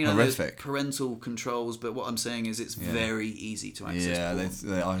 I mean, I know there's Horrific. parental controls, but what I'm saying is it's very easy to access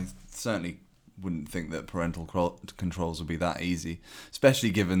porn. I certainly wouldn't think that parental controls would be that easy,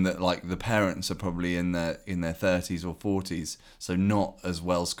 especially given that like the parents are probably in their 30s or 40s, so not as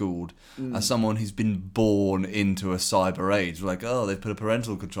well schooled as someone who's been born into a cyber age. Like, oh, they've put a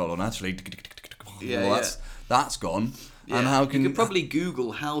parental control on. Actually, that's gone. Yeah, and how can you could probably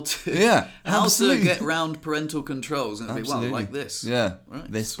Google how to absolutely. get around parental controls, and it'd be, well, like this. Yeah,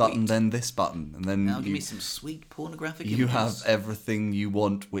 Right, this sweet. button, then this button, and then Now give me some sweet pornographic you images. have everything you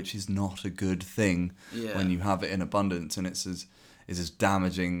want, which is not a good thing when you have it in abundance, and it's as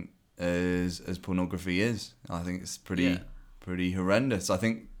damaging as pornography is. I think it's pretty horrendous. I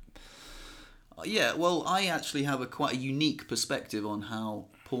think. Yeah, well, I actually have quite a unique perspective on how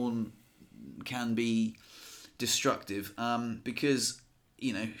porn can be destructive, because,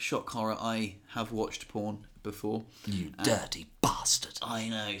 you know, shock horror, I have watched porn before. You dirty bastard. I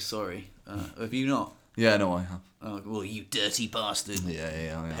know, sorry. Have you not? Yeah, no, I have. Oh, well, you dirty bastard. Yeah.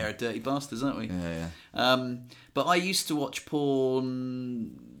 Pair of dirty bastards, aren't we? Yeah. But I used to watch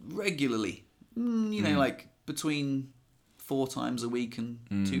porn regularly. You know, like between 4 times a week and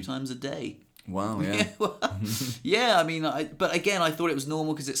 2 times a day. Wow, yeah. Yeah, I mean, but again, I thought it was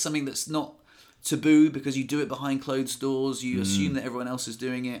normal because it's something that's not taboo, because you do it behind closed doors. You assume that everyone else is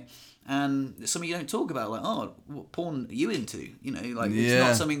doing it, and it's something you don't talk about. Like, oh, what porn are you into? You know, like it's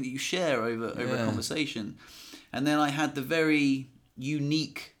not something that you share over a conversation. And then I had the very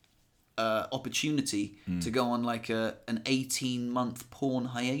unique opportunity to go on like an 18-month porn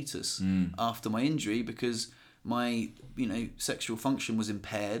hiatus after my injury, because my sexual function was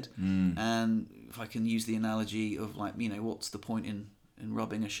impaired. And if I can use the analogy of, like, you know, what's the point in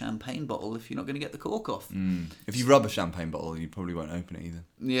rubbing a champagne bottle if you're not going to get the cork off? If you rub a champagne bottle, you probably won't open it either.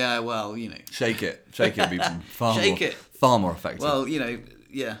 Yeah, well, you know, shake it would be far more effective. Well, you know,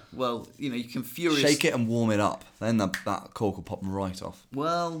 yeah, well, you know, you can furiously shake it and warm it up, then that cork will pop right off.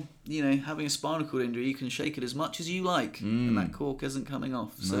 Well, you know, having a spinal cord injury, you can shake it as much as you like, and that cork isn't coming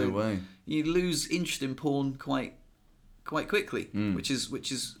off. So no way. You lose interest in porn quite quickly, which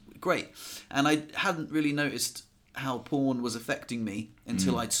is great. And I hadn't really noticed how porn was affecting me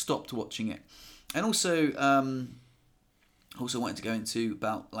until I'd stopped watching it. And also wanted to go into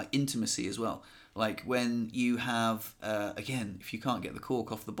about like intimacy as well. Like when you have, again, if you can't get the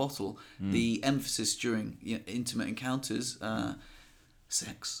cork off the bottle, the emphasis during intimate encounters,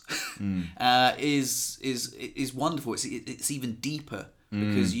 sex, is wonderful. It's even deeper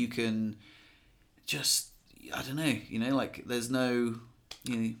because you can just, I don't know, you know, like there's no.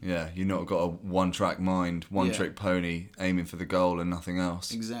 Yeah, you've not got a one-track mind, one-trick pony aiming for the goal and nothing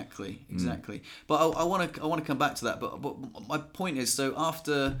else. Exactly. But I want to come back to that. But my point is, so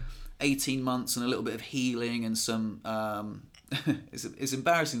after 18 months and a little bit of healing and some, it's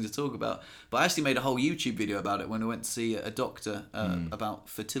embarrassing to talk about, but I actually made a whole YouTube video about it when I went to see a doctor about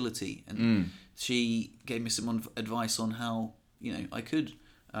fertility, and she gave me some advice on how, you know, I could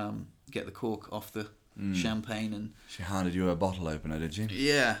get the cork off the champagne. And she handed you a bottle opener, did she?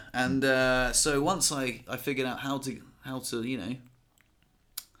 Yeah, and so once I figured out how to you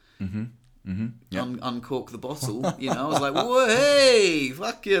know uncork the bottle, you know, I was like, whoa, hey,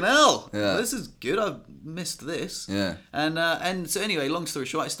 fucking hell, this is good. I've missed this. Yeah. And so anyway, long story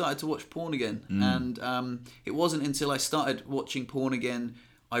short, I started to watch porn again, and it wasn't until I started watching porn again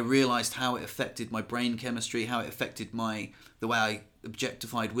I realised how it affected my brain chemistry, how it affected the way I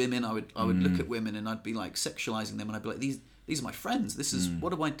objectified women. I would look at women and I'd be like sexualizing them, and I'd be like, these are my friends. This is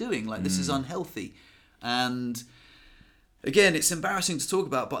what am I doing? Like, this is unhealthy. And again, it's embarrassing to talk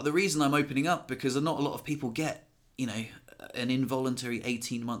about, but the reason I'm opening up because not a lot of people get, an involuntary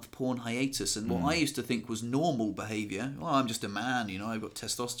 18-month porn hiatus. And what I used to think was normal behaviour, well, I'm just a man, I've got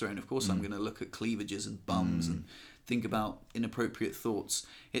testosterone. Of course I'm going to look at cleavages and bums and think about inappropriate thoughts.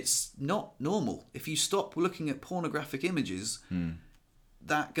 It's not normal. If you stop looking at pornographic images,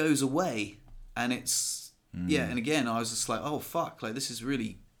 that goes away. And it's, and again, I was just like, oh, fuck, like, this is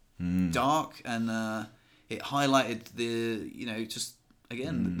really dark. And it highlighted the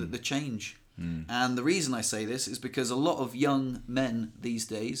change. And the reason I say this is because a lot of young men these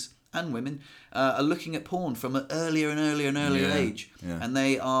days and women are looking at porn from an earlier and earlier age, and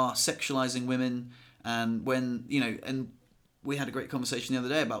they are sexualizing women. And when and we had a great conversation the other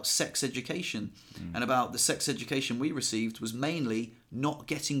day about sex education, and about the sex education we received was mainly not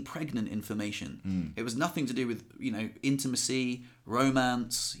getting pregnant information. It was nothing to do with intimacy,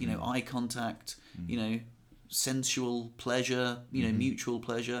 romance, eye contact, sensual pleasure, mutual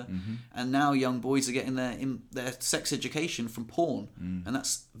pleasure. And now young boys are getting their sex education from porn, and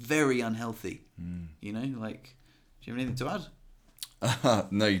that's very unhealthy. Like, do you have anything to add?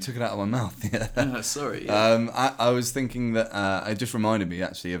 No, you took it out of my mouth. Yeah. Sorry. I was thinking that it just reminded me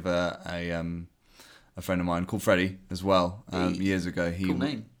actually of a friend of mine called Freddie as well. Years ago, Cool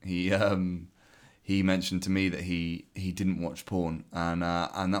name. He mentioned to me that he didn't watch porn, and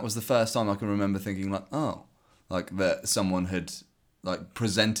that was the first time I can remember thinking like, oh, like that someone had like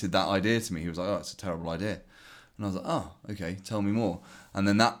presented that idea to me. He was like, oh, it's a terrible idea, and I was like, oh, okay, tell me more. And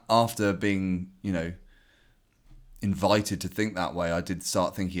then that, after being invited to think that way, I did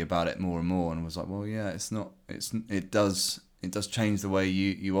start thinking about it more and more, and was like, well, yeah, it does change the way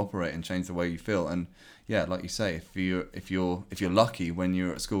you operate and change the way you feel. And yeah, like you say, if you're lucky, when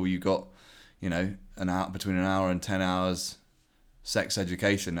you're at school, you got between an hour and 10 hours sex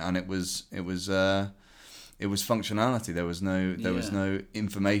education, and it was functionality. There was no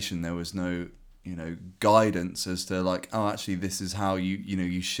information. There was no guidance as to like, oh, actually this is how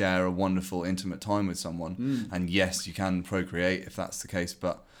you share a wonderful intimate time with someone. And yes, you can procreate if that's the case,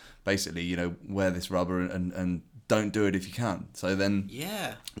 but basically wear this rubber and don't do it if you can. So then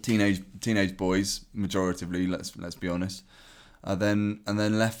teenage boys, majoritively, let's be honest, are then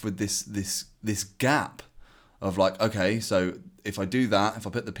left with this gap of like, okay, so if I do that, if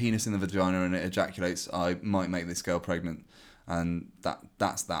I put the penis in the vagina and it ejaculates, I might make this girl pregnant, and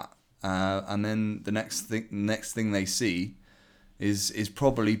that's that. And then the next thing they see is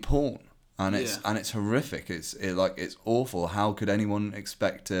probably porn, and it's horrific. It's awful. How could anyone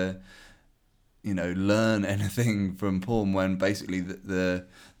expect to learn anything from porn when basically the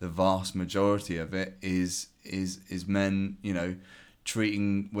vast majority of it is men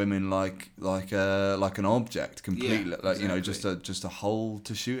treating women like an object completely, exactly. just a hole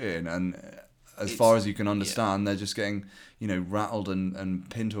to shoot in, and as far as you can understand, they're just getting rattled and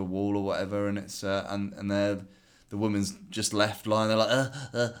pinned to a wall or whatever, and it's and they're the woman's just left lying there like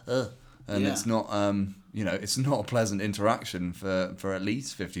and it's not it's not a pleasant interaction for at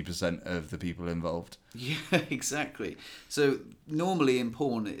least 50% of the people involved. Yeah, exactly. So normally in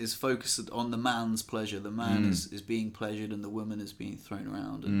porn it is focused on the man's pleasure. The man is being pleasured and the woman is being thrown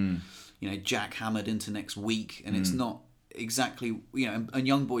around and jackhammered into next week, and it's not exactly and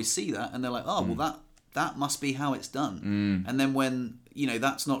young boys see that and they're like, oh well that must be how it's done. And then when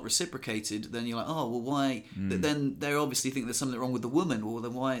that's not reciprocated, then you're like, oh well, why? Then they obviously think there's something wrong with the woman. Well,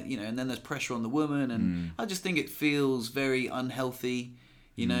 then why? And then there's pressure on the woman, and I just think it feels very unhealthy,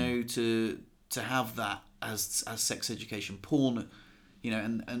 to have that as sex education. Porn,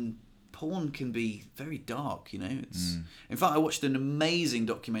 and porn can be very dark. It's in fact, I watched an amazing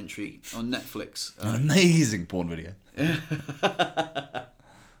documentary on Netflix. An amazing porn video.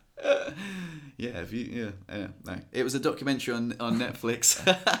 No. It was a documentary on Netflix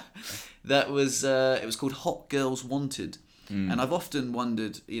that was it was called Hot Girls Wanted, and I've often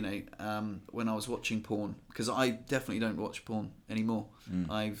wondered, when I was watching porn, because I definitely don't watch porn anymore.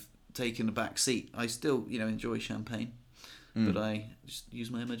 I've taken a back seat. I still enjoy champagne, but I just use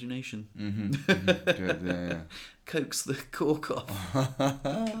my imagination. Good, yeah. Coax the cork off.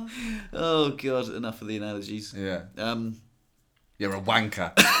 Oh God, enough of the analogies. Yeah. You're a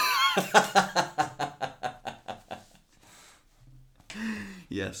wanker.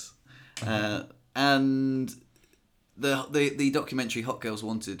 Yes, and the documentary Hot Girls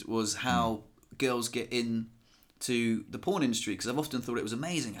Wanted was how girls get into the porn industry, because I've often thought it was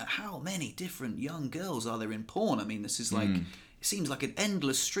amazing how many different young girls are there in porn. I mean, this is like it seems like an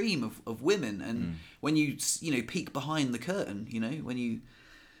endless stream of women, and when you peek behind the curtain, when you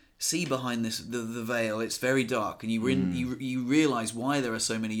see behind the veil. It's very dark, and you realize why there are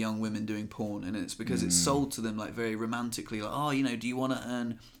so many young women doing porn, and it's because it's sold to them like very romantically, like, oh, do you want to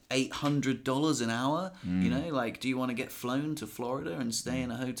earn $800 an hour? Like, do you want to get flown to Florida and stay in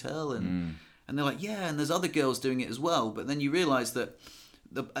a hotel? And they're like, yeah, and there's other girls doing it as well. But then you realize that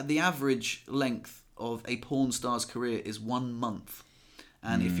the average length of a porn star's career is 1 month.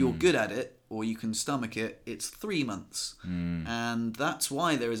 And if you're good at it, or you can stomach it, it's 3 months. And that's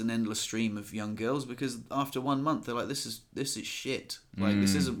why there is an endless stream of young girls, because after 1 month, they're like, this is shit. Like,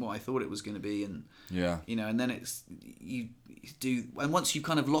 this isn't what I thought it was going to be. And, and then it's, and once you've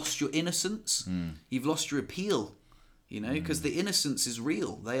kind of lost your innocence, you've lost your appeal, because the innocence is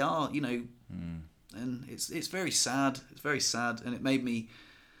real. They are, and it's very sad. It's very sad. And it made me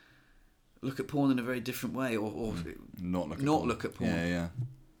look at porn in a very different way, or not look at porn. Yeah.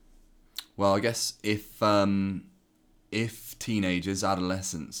 Well, I guess if teenagers,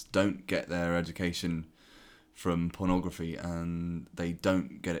 adolescents don't get their education from pornography and they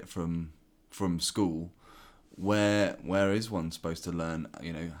don't get it from school, where is one supposed to learn?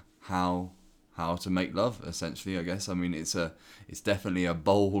 How to make love? Essentially, I guess. I mean, it's definitely a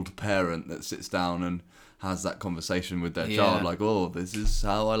bold parent that sits down and has that conversation with their child, like, oh, this is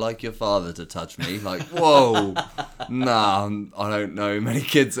how I like your father to touch me. Like, whoa, nah, I don't know many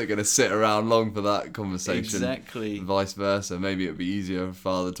kids are going to sit around long for that conversation. Exactly. And vice versa. Maybe it would be easier if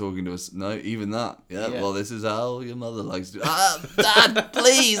father talking to us. No, even that. Yeah, well, this is how your mother likes to do. Dad,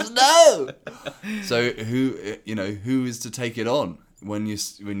 please, no! So who is to take it on when you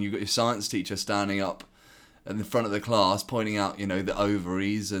got your science teacher standing up in the front of the class, pointing out, the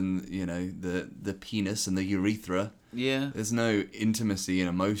ovaries and, the penis and the urethra. Yeah. There's no intimacy and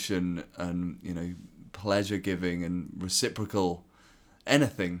emotion and, pleasure giving and reciprocal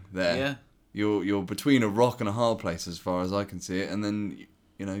anything there. Yeah. You're between a rock and a hard place as far as I can see it. And then,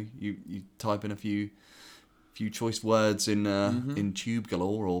 you type in a few choice words in Tube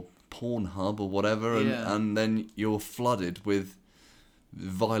Galore or Pornhub or whatever, and then you're flooded with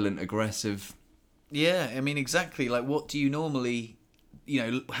violent, aggressive... Yeah, I mean, exactly. Like, what do you normally,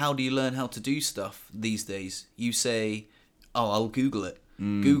 how do you learn how to do stuff these days? You say, oh, I'll Google it.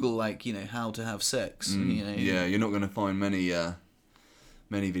 Google, like, how to have sex. Yeah, you're not going to find many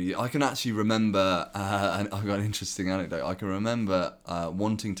videos. I can actually remember, and I've got an interesting anecdote. I can remember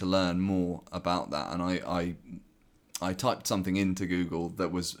wanting to learn more about that, and I typed something into Google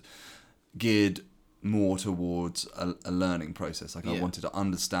that was geared more towards a learning process. Like, I wanted to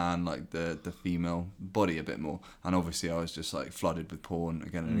understand, like, the female body a bit more, and obviously I was just like flooded with porn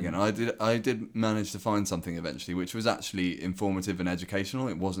again and again. I did manage to find something eventually which was actually informative and educational.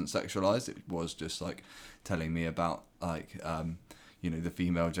 It wasn't sexualized. It was just like telling me about, like, the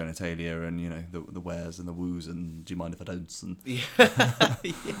female genitalia and the wheres and the woos and do you mind if I don't,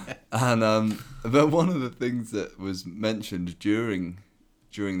 and but one of the things that was mentioned during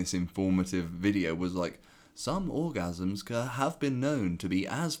this informative video was like, some orgasms have been known to be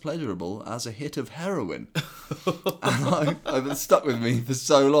as pleasurable as a hit of heroin. And it stuck with me for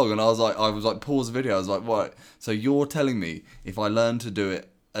so long, and I was like pause the video. I was like, what? So you're telling me if I learn to do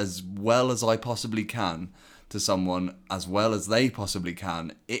it as well as I possibly can to someone, as well as they possibly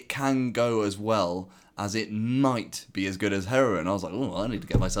can, it can go as well as it might be as good as heroin. I was like, oh, I need to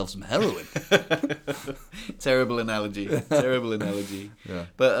get myself some heroin. Terrible analogy. Yeah.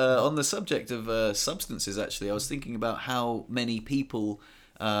 But on the subject of substances, actually, I was thinking about how many people,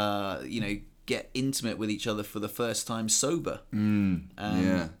 get intimate with each other for the first time sober.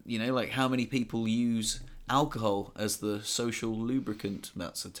 Like how many people use alcohol as the social lubricant.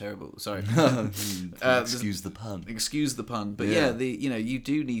 That's a terrible... Sorry. Excuse the pun. Excuse the pun. But you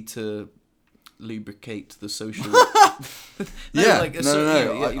do need to lubricate the social...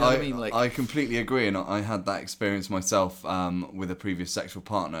 I completely agree, and I had that experience myself with a previous sexual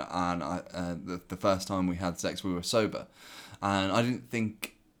partner, and the first time we had sex we were sober, and I didn't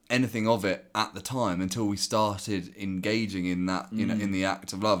think anything of it at the time until we started engaging in that in the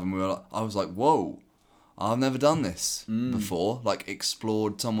act of love, and I was like, whoa, I've never done this before, like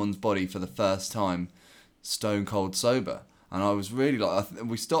explored someone's body for the first time stone cold sober. And I was really like,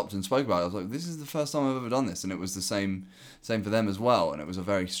 we stopped and spoke about it. I was like, this is the first time I've ever done this. And it was the same for them as well. And it was a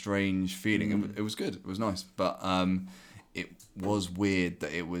very strange feeling. It was good. It was nice. But it was weird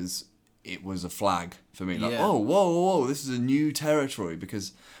that it was a flag for me. Like, oh, whoa, this is a new territory.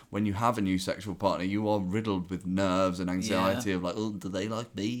 Because when you have a new sexual partner, you are riddled with nerves and anxiety of like, oh, do they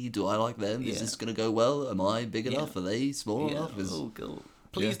like me? Do I like them? Is this going to go well? Am I big enough? Are they small enough? Oh, cool.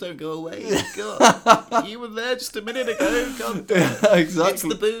 Please don't go away. God, you were there just a minute ago. God, exactly. it's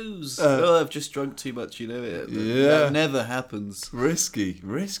the booze. I've just drunk too much. You know it. Yeah. That never happens. Risky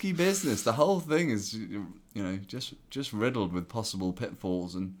business. The whole thing is, just riddled with possible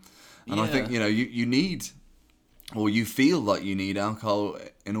pitfalls, and I think you need, or you feel like you need alcohol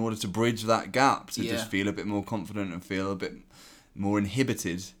in order to bridge that gap, to just feel a bit more confident and feel a bit more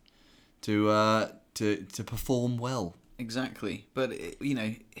inhibited to perform well. Exactly, but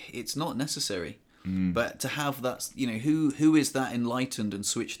it's not necessary. But to have that, who is that enlightened and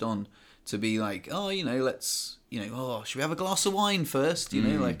switched on to be like, let's, should we have a glass of wine first?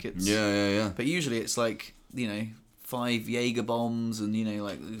 Like it's yeah. But usually it's like 5 Jaeger bombs and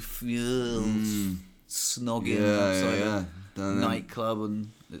snogging outside a nightclub,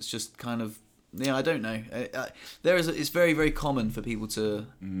 and it's just kind of I don't know. It's very, very common for people to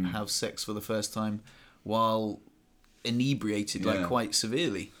have sex for the first time while inebriated, like quite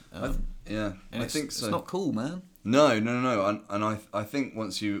severely. I think so. It's not cool, man. No, and I think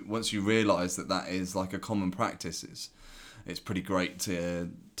once you realise that is like a common practice, it's pretty great to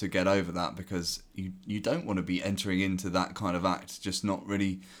get over that, because you don't want to be entering into that kind of act just not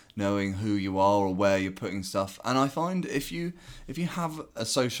really knowing who you are or where you're putting stuff. And I find if you have a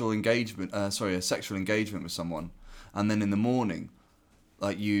sexual engagement with someone, and then in the morning,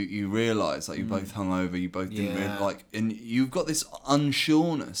 like you realise like you're both hungover, you both didn't really and you've got this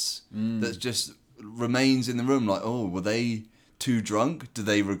unsureness that just remains in the room. Like, oh, were they too drunk? Do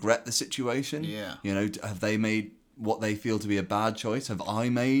they regret the situation? Yeah. Have they made what they feel to be a bad choice? Have I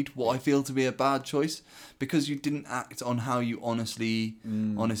made what I feel to be a bad choice? Because you didn't act on how you honestly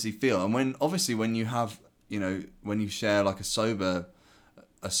feel. And when you have, when you share like a sober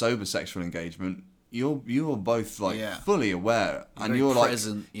sexual engagement, you're both like fully aware, and you're like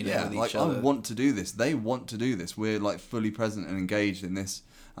present, with each other. I want to do this. They want to do this. We're like fully present and engaged in this.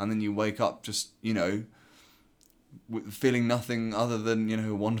 And then you wake up just feeling nothing other than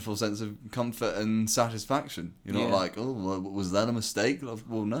a wonderful sense of comfort and satisfaction. You're not like, oh, was that a mistake?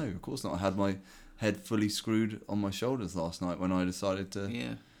 Well, no, of course not. I had my head fully screwed on my shoulders last night when I decided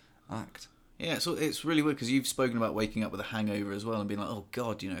to act. Yeah, so it's really weird, because you've spoken about waking up with a hangover as well and being like, oh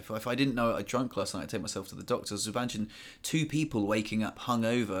God, if I didn't know I drunk last night, I'd take myself to the doctors. Imagine 2 people waking up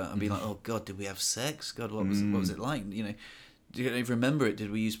hungover and being like, oh God, did we have sex? God, what was it like? Do you even remember it? Did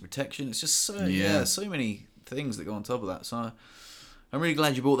we use protection? It's just so many things that go on top of that. So I'm really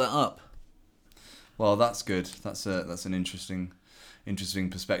glad you brought that up. Well, that's good. That's an interesting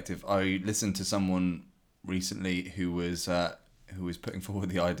perspective. I listened to someone recently who was putting forward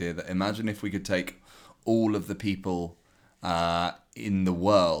the idea that, imagine if we could take all of the people in the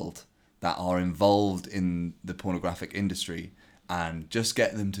world that are involved in the pornographic industry and just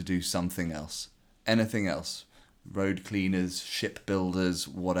get them to do something else, anything else. Road cleaners, shipbuilders,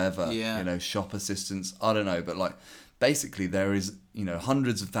 whatever, shop assistants, I don't know, but like basically there is,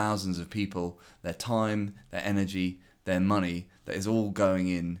 hundreds of thousands of people, their time, their energy, their money, that is all going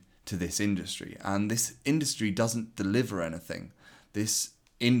in to this industry. And this industry doesn't deliver anything. This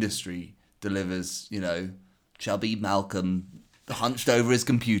industry delivers, chubby Malcolm hunched over his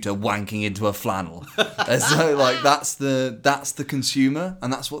computer wanking into a flannel. So like that's the consumer,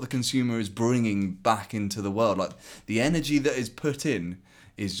 and that's what the consumer is bringing back into the world. Like the energy that is put in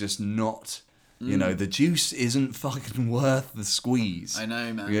is just not, the juice isn't fucking worth the squeeze. I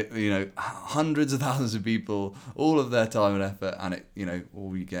know, man. Hundreds of thousands of people, all of their time and effort, and it,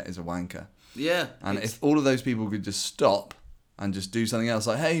 all you get is a wanker. Yeah. And if all of those people could just stop and just do something else,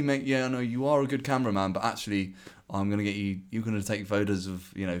 like, hey mate, I know you are a good cameraman, but actually I'm going to get you, you're going to take photos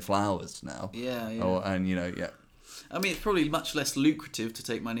of, flowers now. Yeah. I mean, it's probably much less lucrative to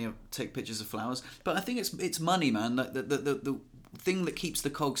take pictures of flowers, but I think it's money, man. Like the thing that keeps the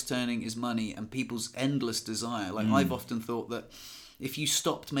cogs turning is money and people's endless desire. Like I've often thought that if you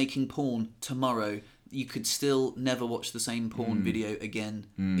stopped making porn tomorrow, you could still never watch the same porn video again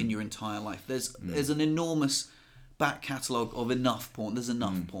in your entire life. There's an enormous back catalogue of enough porn. There's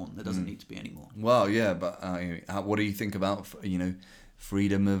enough porn. There doesn't need to be any more. Well, yeah, but what do you think about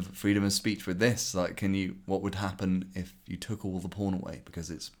freedom of speech with this? Like, what would happen if you took all the porn away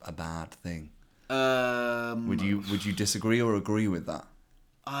because it's a bad thing? Would you disagree or agree with that?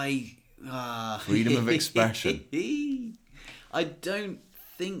 Freedom of expression. I don't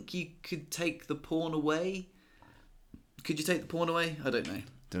think you could take the porn away. Could you take the porn away? I don't know.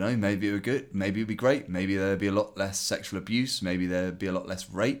 Don't know, maybe it would be good, maybe it would be great, maybe there'd be a lot less sexual abuse, maybe there'd be a lot less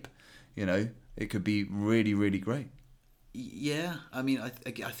rape, it could be really, really great. Yeah, I mean, I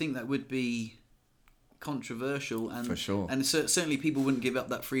think that would be controversial, and for sure, and certainly people wouldn't give up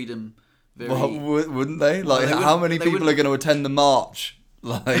that freedom very... Well, wouldn't they? Like, how many people are going to attend the march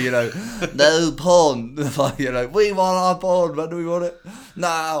Like, no porn. Like, we want our porn. When do we want it?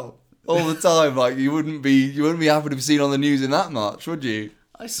 Now. All the time. Like, you wouldn't be happy to be seen on the news in that much, would you?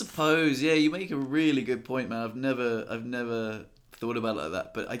 I suppose, yeah, you make a really good point, man. I've never thought about it like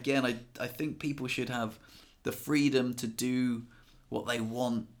that. But again, I think people should have the freedom to do what they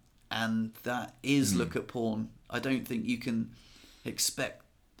want, and that is look at porn. I don't think you can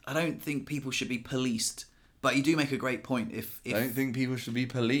I don't think people should be policed. But you do make a great point. If I don't think people should be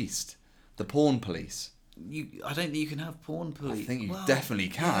policed. The porn police. I don't think you can have porn police. I think you definitely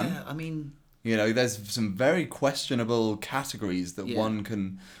can. Yeah, I mean, there's some very questionable categories that one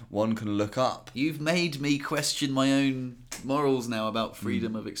can look up. You've made me question my own morals now about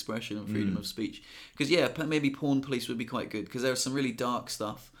freedom of expression and freedom of speech. Because maybe porn police would be quite good, because there's some really dark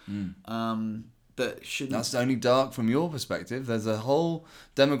stuff that shouldn't. That's only dark from your perspective. There's a whole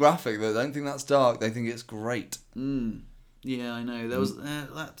demographic that don't think that's dark. They think it's great. Yeah, I know. There was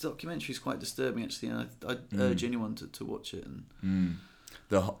that documentary is quite disturbing, actually. And I'd urge anyone to watch it. And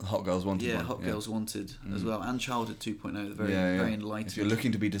the Hot Girls Wanted. Yeah, Hot Girls Wanted as well, and Childhood 2.0. Very enlightening. If you're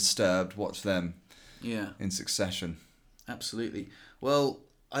looking to be disturbed, watch them. Yeah. In succession. Absolutely. Well,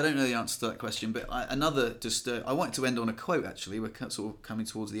 I don't know the answer to that question, but I wanted to end on a quote. Actually, we're sort of coming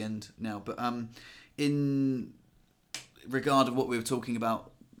towards the end now, but in regard of what we were talking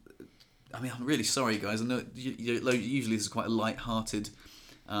about. I mean, I'm really sorry, guys. I know usually this is quite a light-hearted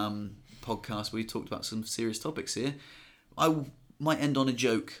podcast where we talked about some serious topics here. I might end on a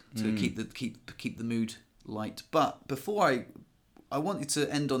joke to keep the mood light. But before I wanted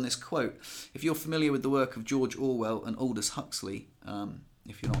to end on this quote. If you're familiar with the work of George Orwell and Aldous Huxley,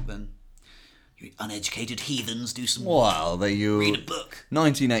 if you're not, then you uneducated heathens, read a book.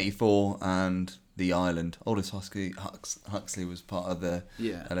 1984 and The Island. Aldous Huxley was part of the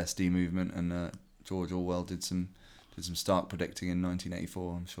LSD movement, and George Orwell did some stark predicting in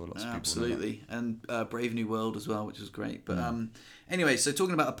 1984. I'm sure lots of people absolutely, and Brave New World as well, which was great. But anyway, so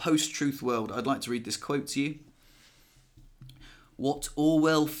talking about a post-truth world, I'd like to read this quote to you. What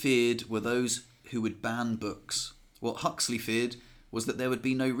Orwell feared were those who would ban books. What Huxley feared was that there would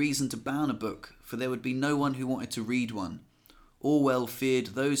be no reason to ban a book, for there would be no one who wanted to read one. Orwell feared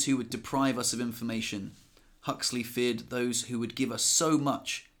those who would deprive us of information. Huxley feared those who would give us so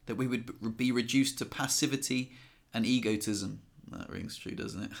much that we would be reduced to passivity and egotism. That rings true,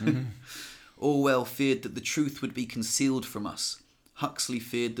 doesn't it? Mm-hmm. Orwell feared that the truth would be concealed from us. Huxley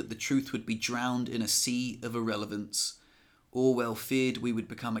feared that the truth would be drowned in a sea of irrelevance. Orwell feared we would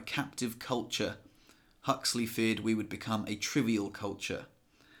become a captive culture. Huxley feared we would become a trivial culture.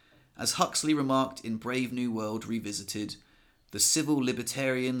 As Huxley remarked in Brave New World Revisited, the civil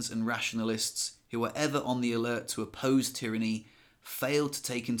libertarians and rationalists who were ever on the alert to oppose tyranny failed to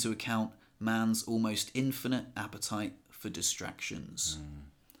take into account man's almost infinite appetite for distractions.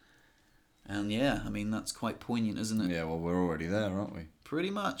 And I mean, that's quite poignant, isn't it? Yeah, well, we're already there, aren't we? Pretty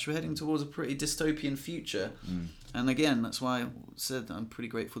much. We're heading towards a pretty dystopian future. And again, that's why I said that I'm pretty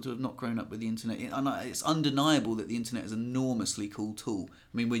grateful to have not grown up with the internet. And it's undeniable that the internet is an enormously cool tool.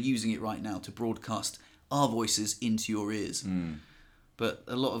 I mean, we're using it right now to broadcast our voices into your ears. But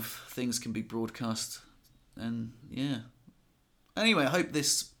a lot of things can be broadcast, and Anyway, I hope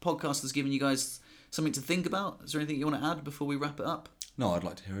this podcast has given you guys something to think about. Is there anything you want to add before we wrap it up? No, I'd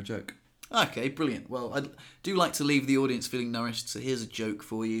like to hear a joke. Okay, brilliant. Well, I do like to leave the audience feeling nourished, so here's a joke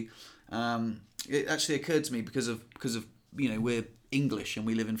for you. It actually occurred to me because of we're English and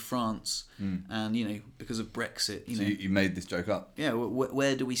we live in France, and because of Brexit. So you made this joke up? Yeah.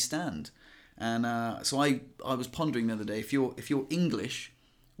 Where do we stand? And so I was pondering the other day, if you're English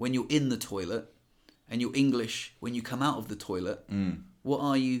when you're in the toilet, and you're English when you come out of the toilet, what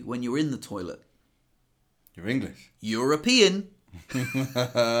are you when you're in the toilet? You're English. European. Very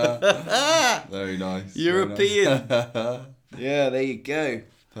nice. European. Very nice. Yeah, there you go.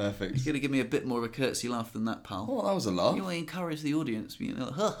 Perfect. You're going to give me a bit more of a curtsy laugh than that, pal. Oh, that was a laugh. You want to encourage the audience. Do you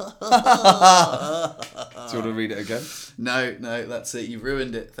want to read it again? No, that's it. You've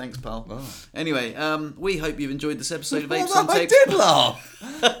ruined it. Thanks, pal. Oh. Anyway, we hope you've enjoyed this episode of Apes on I Tape. did laugh.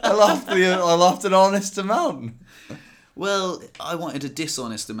 I laughed an honest amount. Well, I wanted a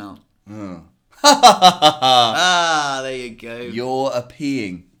dishonest amount. Oh. There you go. You're a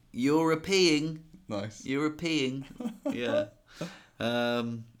peeing. Nice. European. Yeah.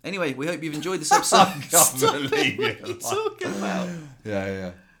 Anyway, we hope you've enjoyed this episode. Stop it. What are you talking about?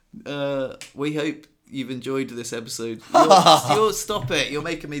 Yeah. We hope you've enjoyed this episode. Stop it. You're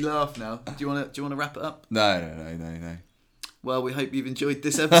making me laugh now. Do you want to wrap it up? No. Well, we hope you've enjoyed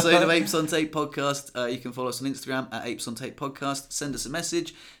this episode of Apes on Tape podcast. You can follow us on Instagram at Apes on Tape podcast. Send us a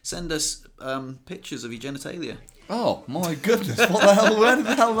message. Send us pictures of your genitalia. Oh my goodness! What the hell? Where did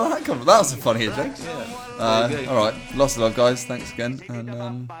the hell did that come from? That was a funny joke. There you go. All right, lots of love, guys. Thanks again,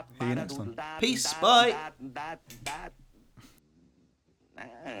 and see you next time. Peace. Bye.